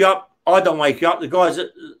wake you up. I don't wake you up. The guys at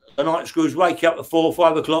the night screws wake you up at 4 or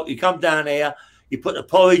 5 o'clock. You come down here, you put the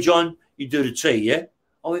porridge on, you do the tea, yeah?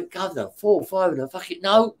 I went, Governor, 4 or 5 of them. Fuck it,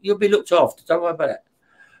 no, you'll be looked after. Don't worry about that.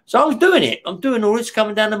 So I was doing it. I'm doing all this,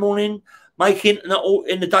 coming down in the morning, making,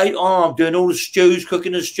 in the day, I'm doing all the stews,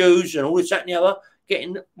 cooking the stews and all this, that and the other,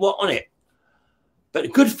 getting what on it. But the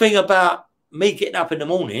good thing about me getting up in the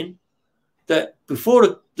morning, that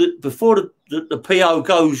before the PO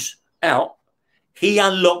goes out, he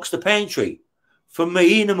unlocks the pantry for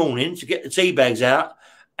me in the morning to get the tea bags out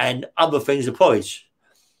and other things of porridge.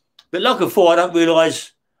 But like before, I don't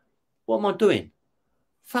realise, what am I doing?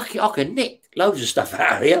 Fuck it, I can nick loads of stuff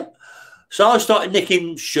out of here. So I started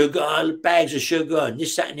nicking sugar, bags of sugar and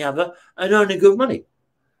this, that and the other and earning good money.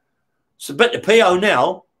 So, but the PO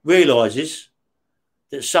now realises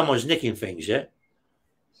that someone's nicking things, yeah?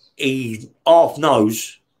 He half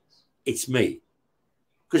knows it's me.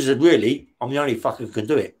 Because really, I'm the only fucker who can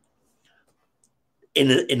do it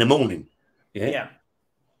in the morning. Yeah.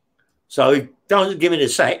 So he doesn't give me the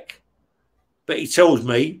sack, but he tells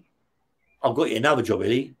me, I've got you another job,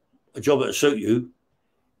 Eddie, a job that'll suit you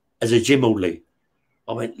as a gym orderly.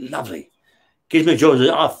 I went, lovely. Gives me a job.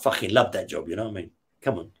 I fucking love that job, you know what I mean?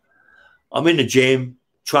 Come on. I'm in the gym,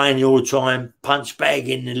 training all the time, punch bag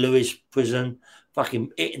in the Lewis prison,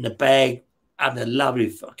 fucking hitting the bag, having a lovely,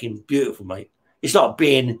 fucking beautiful, mate. It's like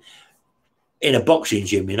being in a boxing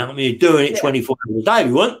gym, you know what I mean? You're doing it 24 hours a day,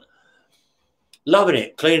 we want. Loving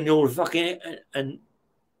it, cleaning all the fucking... And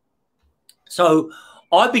so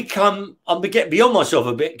I'm getting beyond myself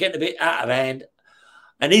a bit, getting a bit out of hand.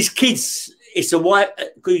 And these kids, it's a white,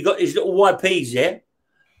 because you got these little YPs, yeah?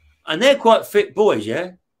 And they're quite fit boys,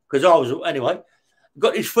 yeah? Because I was, anyway.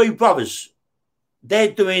 Got these 3 brothers.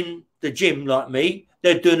 They're doing the gym like me.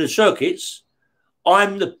 They're doing the circuits. I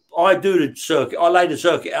do the circuit. I lay the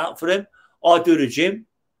circuit out for them. I do the gym.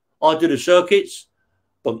 I do the circuits.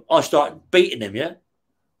 But I start beating them, yeah?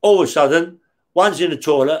 All of a sudden, one's in the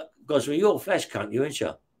toilet, goes, well, you're a flash cunt, you ain't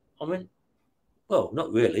you? I mean, well,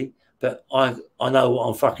 not really, but I know what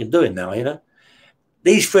I'm fucking doing now, you know?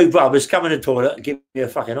 These 3 brothers come in the toilet and give me a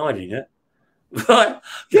fucking hiding, yeah? Right?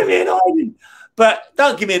 Give me an hiding. But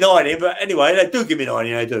don't give me an hiding, but anyway, they do give me an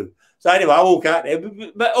hiding, they do. So anyway, I walk out there,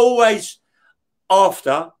 but always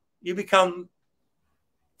after, you become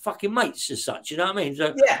fucking mates as such, you know what I mean?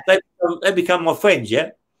 So yeah. They become my friends,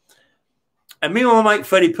 yeah? And me and my mate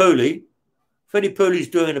Freddie Pooley's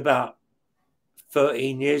doing about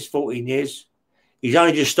 13 years, 14 years. He's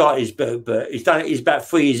only just started his bird. He's about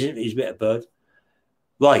 3 years into his bit of bird.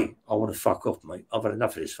 Right, I want to fuck off, mate. I've had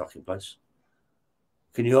enough of this fucking place.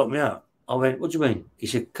 Can you help me out? I went, what do you mean? He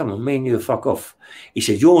said, come on, me and you fuck off. He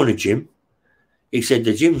said, you're in a gym. He said,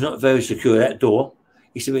 the gym's not very secure, that door.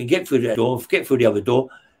 He said, we can get through that door, get through the other door.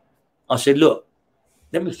 I said, look,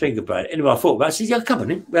 let me think about it. Anyway, I thought about it. I said, yeah, come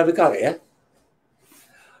on in. We have a go here.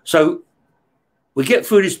 So we get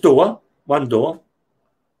through this door, one door.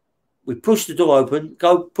 We push the door open,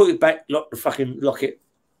 go put it back, lock it,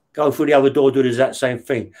 go through the other door, do the exact same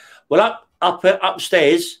thing. Well,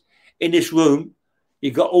 upstairs in this room,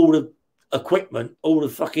 you got all the equipment, all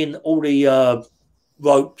the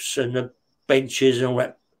ropes and the benches and all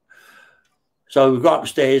that. So we go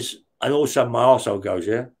upstairs, and all of a sudden my arsehole goes,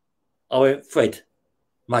 yeah. I went, Fred,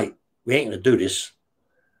 mate, we ain't going to do this.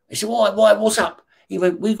 He said, why, what's up? He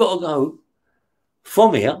went, we've got to go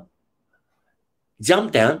from here,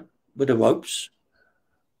 jump down with the ropes,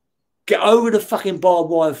 get over the fucking barbed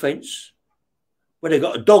wire fence where they've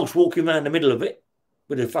got the dogs walking around the middle of it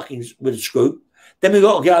with a screw. Then we've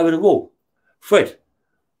got to get over the wall. Fred,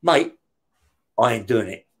 mate, I ain't doing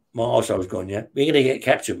it. My arsehole's gone, yeah? We're going to get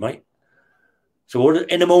captured, mate. So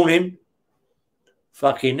in the morning,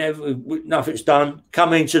 nothing's done.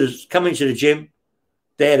 Come into the gym.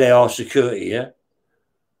 There they are, security, yeah?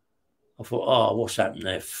 I thought, oh, what's happened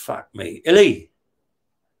there? Fuck me. Ellie,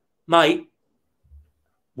 mate,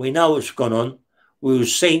 we know what's gone on. You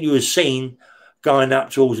were seen going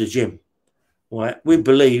up towards the gym. Right? We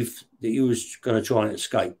believe that you was going to try and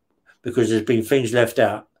escape because there's been things left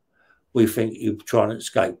out. We think you're trying to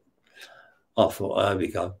escape. I thought, oh, there we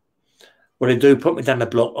go. What they do, put me down the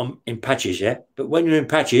block in patches, yeah? But when you're in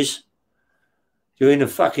patches, you're in a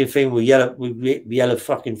fucking thing with yellow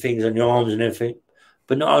fucking things on your arms and everything.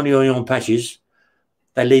 But not only are you on patches,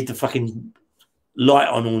 they leave the fucking light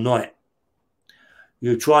on all night.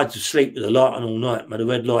 You tried to sleep with the light on all night, but the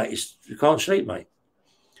red light is, you can't sleep, mate.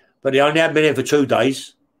 But they only had been here for 2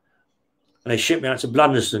 days, and they shipped me out to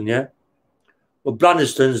Blunderston, yeah? Well,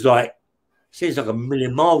 Blunderston's seems like a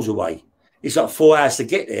million miles away. It's like 4 hours to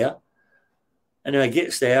get there. And when I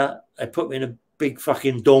gets there, they put me in a big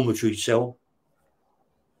fucking dormitory cell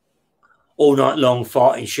all night long,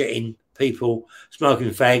 farting, shitting, people, smoking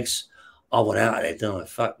fags. I went out of there, didn't I?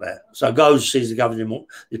 Fuck that. So I go and sees the governor,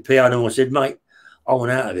 the PO, and I said, mate, I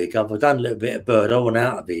went out of here, Gov. I've done a little bit of bird. I went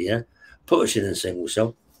out of here, yeah? Put us in a single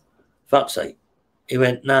cell. Fuck's sake. He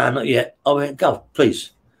went, nah, not yet. I went, Gov,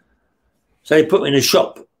 please. So they put me in a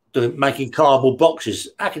shop making cardboard boxes.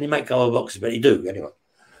 How can you make cardboard boxes? But you do, anyway.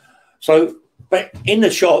 So, but in the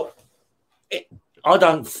shop, I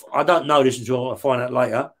don't know this until I find out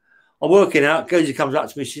later. I'm working out. Geezer comes up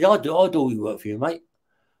to me and says, I'll do all your work for you, mate.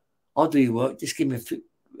 I'll do your work. Just give me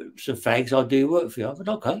some fags. I'll do your work for you. I went,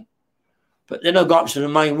 okay. But then I go up to the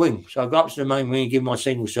main wing. So I go up to the main wing and give my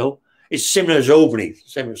single cell. It's similar as Albany.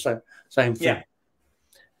 Same thing. Yeah.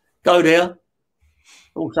 Go there.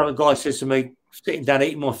 Also, the guy says to me, sitting down,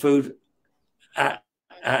 eating my food out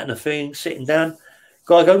in the thing, sitting down.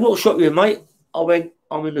 Guy goes, what shop are you, mate? I went,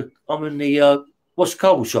 I'm in the what's the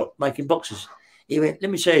cardboard shop, making boxes. He went,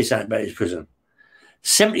 let me tell you something about this prison.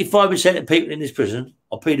 75% of people in this prison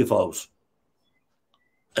are paedophiles.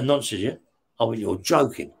 And nonsense, yeah? I went, you're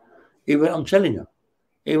joking. He went, I'm telling you.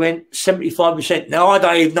 He went, 75%. Now, I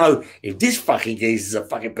don't even know if this fucking geezer's a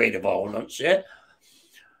fucking paedophile or nonsense, yeah?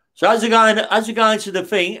 So as I go into the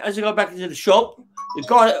thing, as I go back into the shop, the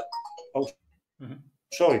guy that,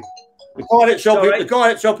 the guy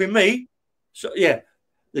that's helping me, so yeah,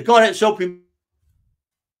 the guy that's helping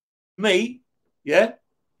me, yeah,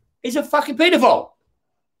 is a fucking paedophile.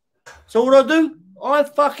 So what do? I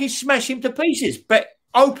fucking smash him to pieces. But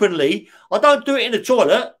openly. I don't do it in the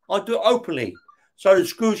toilet. I do it openly, so the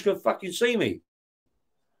screws can fucking see me.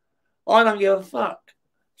 I don't give a fuck.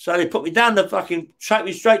 So they put me down the fucking, take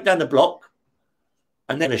me straight down the block,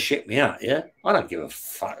 and then they shit me out. Yeah, I don't give a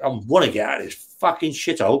fuck. I want to get out of this fucking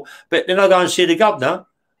shithole. But then I go and see the governor.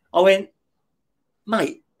 I went,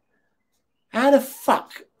 mate, how the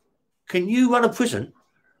fuck can you run a prison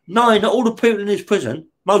knowing that all the people in this prison,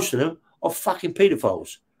 most of them, are fucking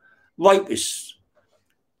paedophiles, rapists,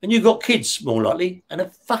 and you've got kids more likely,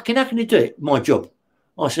 and how can you do it? My job.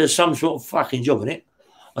 I said, there's some sort of fucking job in it.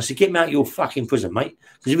 I said, get me out of your fucking prison, mate.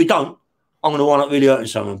 Because if you don't, I'm going to wind up really hurting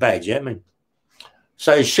someone bad, yeah? I mean,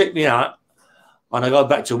 so he shipped me out, and I go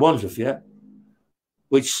back to Wandsworth, yeah?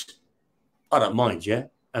 Which I don't mind, yeah?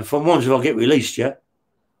 And from Wandsworth, I'll get released, yeah?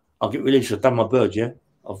 I'll get released. I've done my bird, yeah?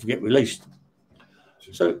 I'll get released.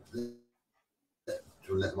 So...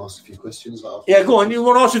 Do you want to let them ask a few questions? Yeah, go on. You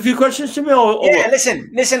want to ask a few questions to me? Yeah,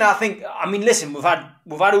 listen. I think. I mean, listen. We've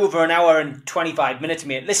had over an hour and 25 minutes,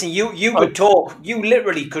 mate. Listen, you could talk. You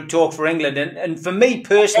literally could talk for England, and for me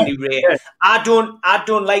personally, Ray, I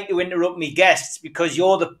don't like to interrupt me guests because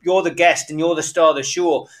you're the guest and you're the star of the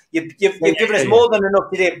show. You've given us more than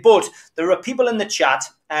enough today, but there are people in the chat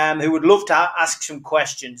who would love to ask some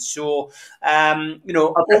questions. So, over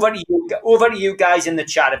to you guys in the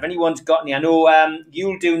chat. If anyone's got any, I know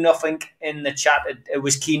You'll Do Nothing in the chat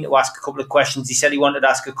was keen to ask a couple of questions. He said he wanted to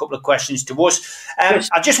ask a couple of questions to us.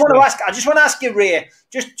 I just want to ask you, Ray,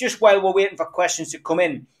 just while we're waiting for questions to come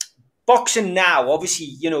in. Boxing now, obviously,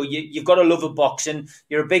 you've got a love of boxing.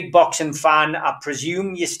 You're a big boxing fan. I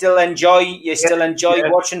presume you still enjoy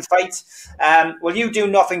watching fights. Well, You Do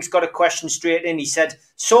Nothing's got a question straight in. He said,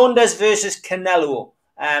 Saunders versus Canelo.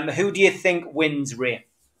 Who do you think wins, Ray?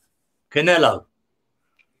 Canelo.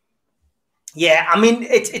 Yeah, I mean,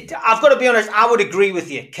 I've got to be honest. I would agree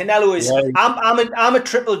with you. Canelo is. Yeah. I'm a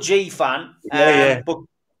Triple G fan.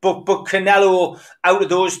 But Canelo, out of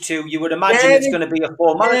those two, you would imagine it's going to be a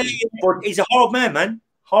formality. Yeah. But he's a hard man.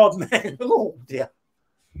 Hard man. Oh dear.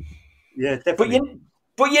 Yeah, definitely.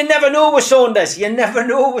 But you never know with Saunders.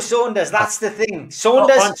 That's the thing.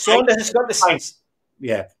 Saunders has got the same.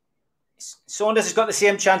 Yeah. Saunders has got the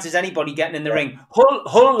same chance as anybody getting in the ring.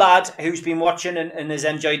 Hull lad, who's been watching and has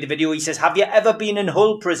enjoyed the video, he says, have you ever been in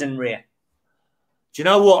Hull prison, Ray? Do you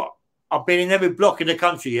know what? I've been in every block in the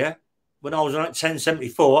country, yeah? When I was on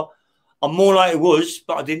 1074, I'm more like it was,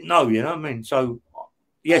 but I didn't know, you know what I mean? So,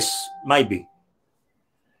 yes, maybe.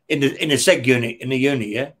 In the SEG unit, in the unit,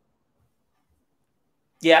 yeah?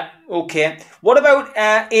 Yeah, okay. What about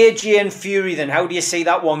AJ and Fury then? How do you see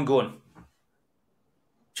that one going?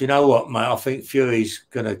 Do you know what, mate? I think Fury's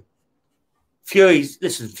going to...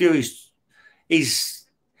 He's...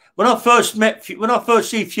 When I first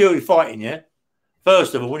see Fury fighting, yeah?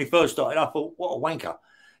 First of all, when he first started, I thought, what a wanker.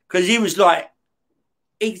 Because he was like,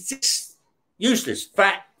 he's just useless,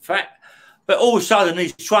 fat. But all of a sudden,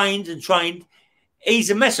 he's trained. He's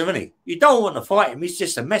a messer, isn't he? You don't want to fight him. He's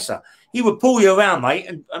just a messer. He would pull you around, mate,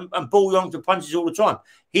 and pull you on to punches all the time.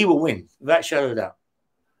 He will win, without a shadow of a doubt.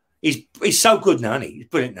 He's so good now, isn't he? He's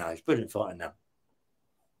brilliant now. He's brilliant fighting now.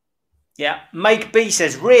 Yeah. Mike B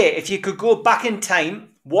says, Ray, if you could go back in time,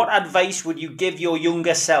 what advice would you give your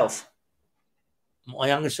younger self? My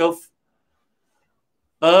younger self?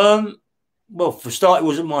 Well, for a start, it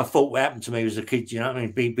wasn't my fault what happened to me as a kid, you know what I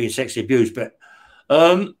mean, being sexually abused. But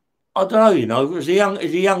I don't know, you know, as a young,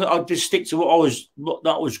 I'd just stick to what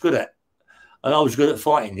I was good at. And I was good at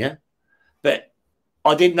fighting, yeah. But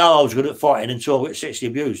I didn't know I was good at fighting until I got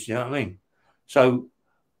sexually abused, you know what I mean? So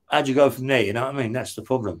how'd you go from there, you know what I mean? That's the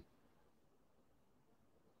problem.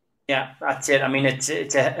 Yeah, that's it. I mean, it's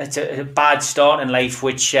a bad start in life,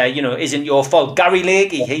 which, isn't your fault. Gary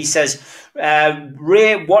Lakey, he says,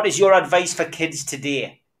 Ray, what is your advice for kids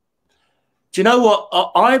today? Do you know what?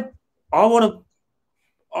 I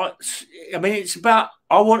it's about,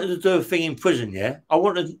 I wanted to do a thing in prison, yeah? I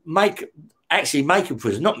wanted to make a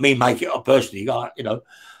prison, not me make it up personally, you know,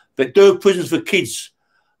 but do prisons for kids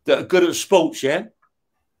that are good at sports, yeah?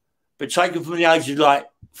 But take them from the age of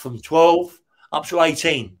from 12 up to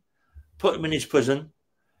 18. Put them in this prison,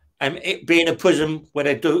 and it being a prison where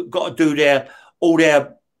they got to do all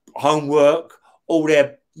their homework, all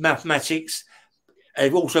their mathematics.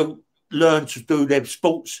 They've also learned to do their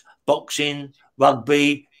sports, boxing,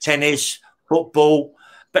 rugby, tennis, football,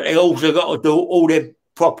 but they also got to do all their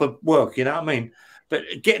proper work, you know what I mean? But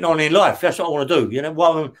getting on in life, that's what I want to do, you know,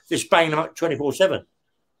 rather than just banging them up 24/7.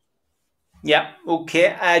 Yeah,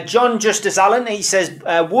 okay. John Justice Allen, he says,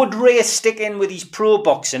 would Ray stick in with his pro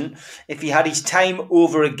boxing if he had his time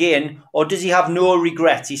over again, or does he have no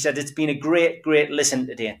regrets? He said, it's been a great listen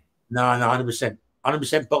today. No, 100%.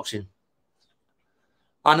 100% boxing.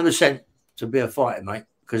 100% to be a fighter, mate,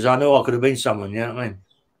 because I know I could have been someone, you know what I mean?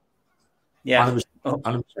 Yeah.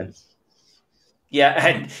 100%. Yeah,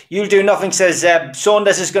 and You'll Do Nothing says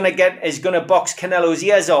Saunders is going to box Canelo's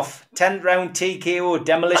ears off. 10th round TKO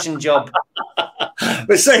demolition job.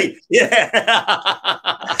 But see, yeah.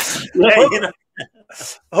 You know.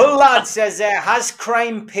 Hull Lad says, has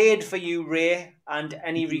crime paid for you, Ray, and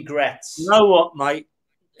any regrets? You know what, mate?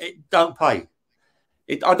 It don't pay.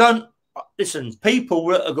 I don't listen. People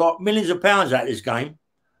that have got millions of pounds out of this game,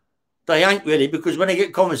 they ain't really, because when they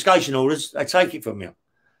get confiscation orders, they take it from you.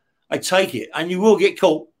 They take it, and you will get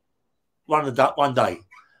caught one day.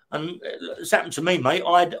 And it's happened to me, mate.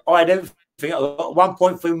 I had everything. I got a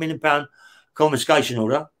 £1.3 million confiscation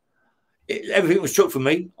order. Everything was took from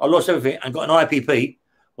me. I lost everything and got an IPP.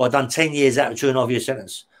 Well, I've done 10 years out of a 2.5 year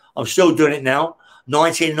sentence. I'm still doing it now.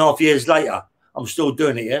 19.5 years later, I'm still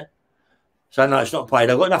doing it, yeah? So, no, it's not paid.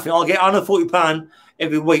 I've got nothing. I'll get £140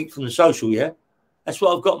 every week from the social, yeah? That's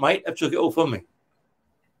what I've got, mate. They took it all from me.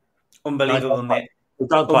 Unbelievable, mate.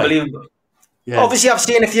 Unbelievable. Yeah. Obviously, I've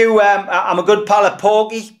seen a few. I'm a good pal of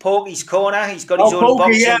Porky. Porky's Corner. He's got his own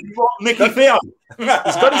boxing. Yeah, Mickey Theo.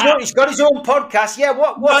 He's got his own podcast. Yeah.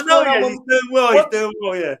 What's going on? He's doing well. He's doing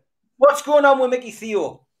well. Yeah. What's going on with Mickey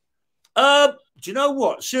Theo? Do you know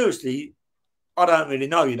what? Seriously, I don't really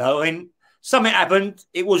know. You know, I mean, something happened.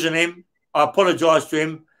 It wasn't him. I apologised to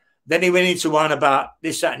him. Then he went into one about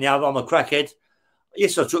this, that, and the other. I'm a crackhead.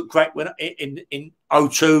 Yes, I took crack when in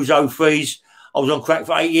 02s, 03s. I was on crack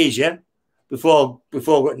for 8 years. Yeah. Before I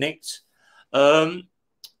got nicked.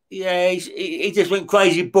 Yeah, he just went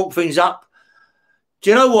crazy, booked things up. Do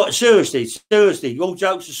you know what? Seriously, all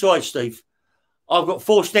jokes aside, Steve, I've got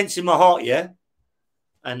 4 stents in my heart, yeah?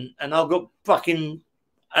 And I've got fucking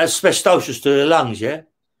asbestosis to the lungs, yeah?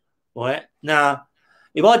 Right? Now,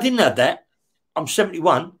 if I didn't have that, I'm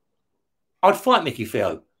 71, I'd fight Mickey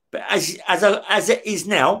Theo. But as it is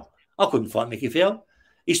now, I couldn't fight Mickey Theo.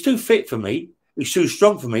 He's too fit for me. He's too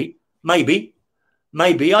strong for me. Maybe.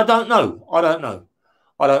 I don't know. I don't know.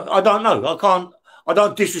 I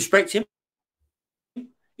don't disrespect him.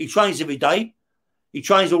 He trains every day. He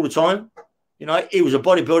trains all the time. You know, he was a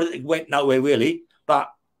bodybuilder that went nowhere really,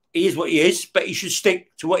 but he is what he is. But he should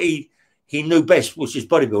stick to what he knew best, which is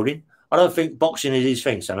bodybuilding. I don't think boxing is his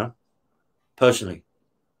thing, Sana, personally.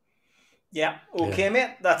 Yeah, okay,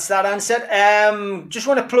 mate. That's that answered. Just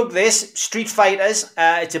want to plug this, Street Fighters.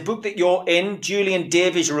 It's a book that you're in. Julian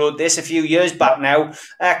Davies wrote this a few years back now.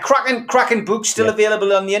 Cracking book, still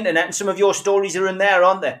available on the internet, and some of your stories are in there,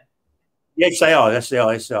 aren't they? Yes, they are. Yes, they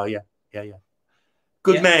are. Yeah.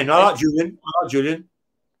 Good man. I like Julian.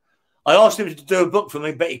 I asked him to do a book for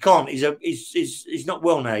me, but he can't. He's not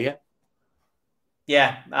well now, yeah?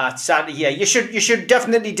 Yeah, sadly, yeah. You should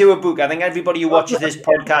definitely do a book. I think everybody who watches this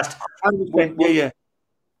podcast,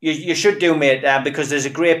 you should do, mate, because there's a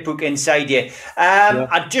great book inside you.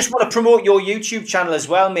 I just want to promote your YouTube channel as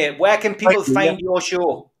well, mate. Where can people find your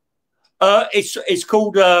show? It's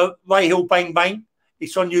called Ray Hill Bang Bang.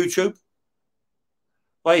 It's on YouTube.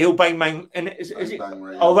 Ray Hill Bang Bang, and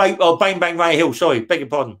Bang Bang Ray Hill. Sorry, beg your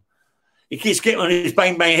pardon. He keeps getting on his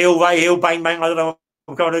Bang Bang Hill, Ray Hill Bang Bang. I don't know.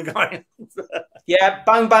 I'm going. Yeah,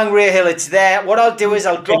 Bang Bang Ray Hill, it's there. What I'll do is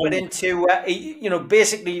I'll drop it into,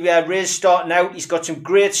 basically Ray's starting out. He's got some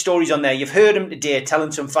great stories on there. You've heard him today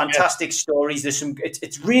telling some fantastic stories. There's some,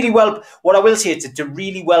 it's really well, what I will say, it's a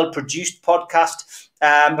really well produced podcast.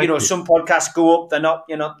 Some podcasts go up, they're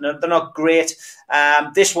not great.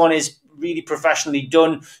 This one is really professionally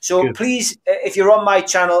done. So please, if you're on my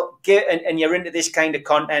channel and you're into this kind of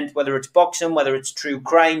content, whether it's boxing, whether it's true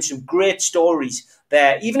crime, some great stories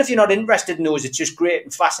there. Even if you're not interested in those, it's just great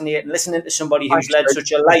and fascinating listening to somebody who's led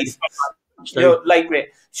such a life. Great.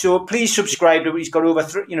 So please subscribe to him. He's got over,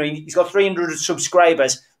 he's got 300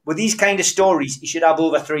 subscribers. With these kind of stories, he should have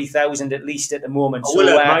over 3,000 at least at the moment.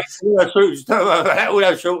 Shortly.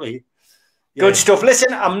 Yeah. Good stuff.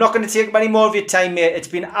 Listen, I'm not going to take any more of your time, mate. It's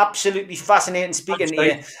been absolutely fascinating speaking to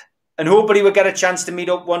you. And hopefully we'll get a chance to meet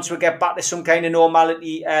up once we get back to some kind of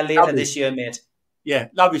normality later this year, mate. Yeah,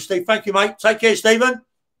 love you, Steve. Thank you, mate. Take care, Stephen.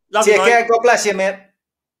 Take care. God bless you, mate.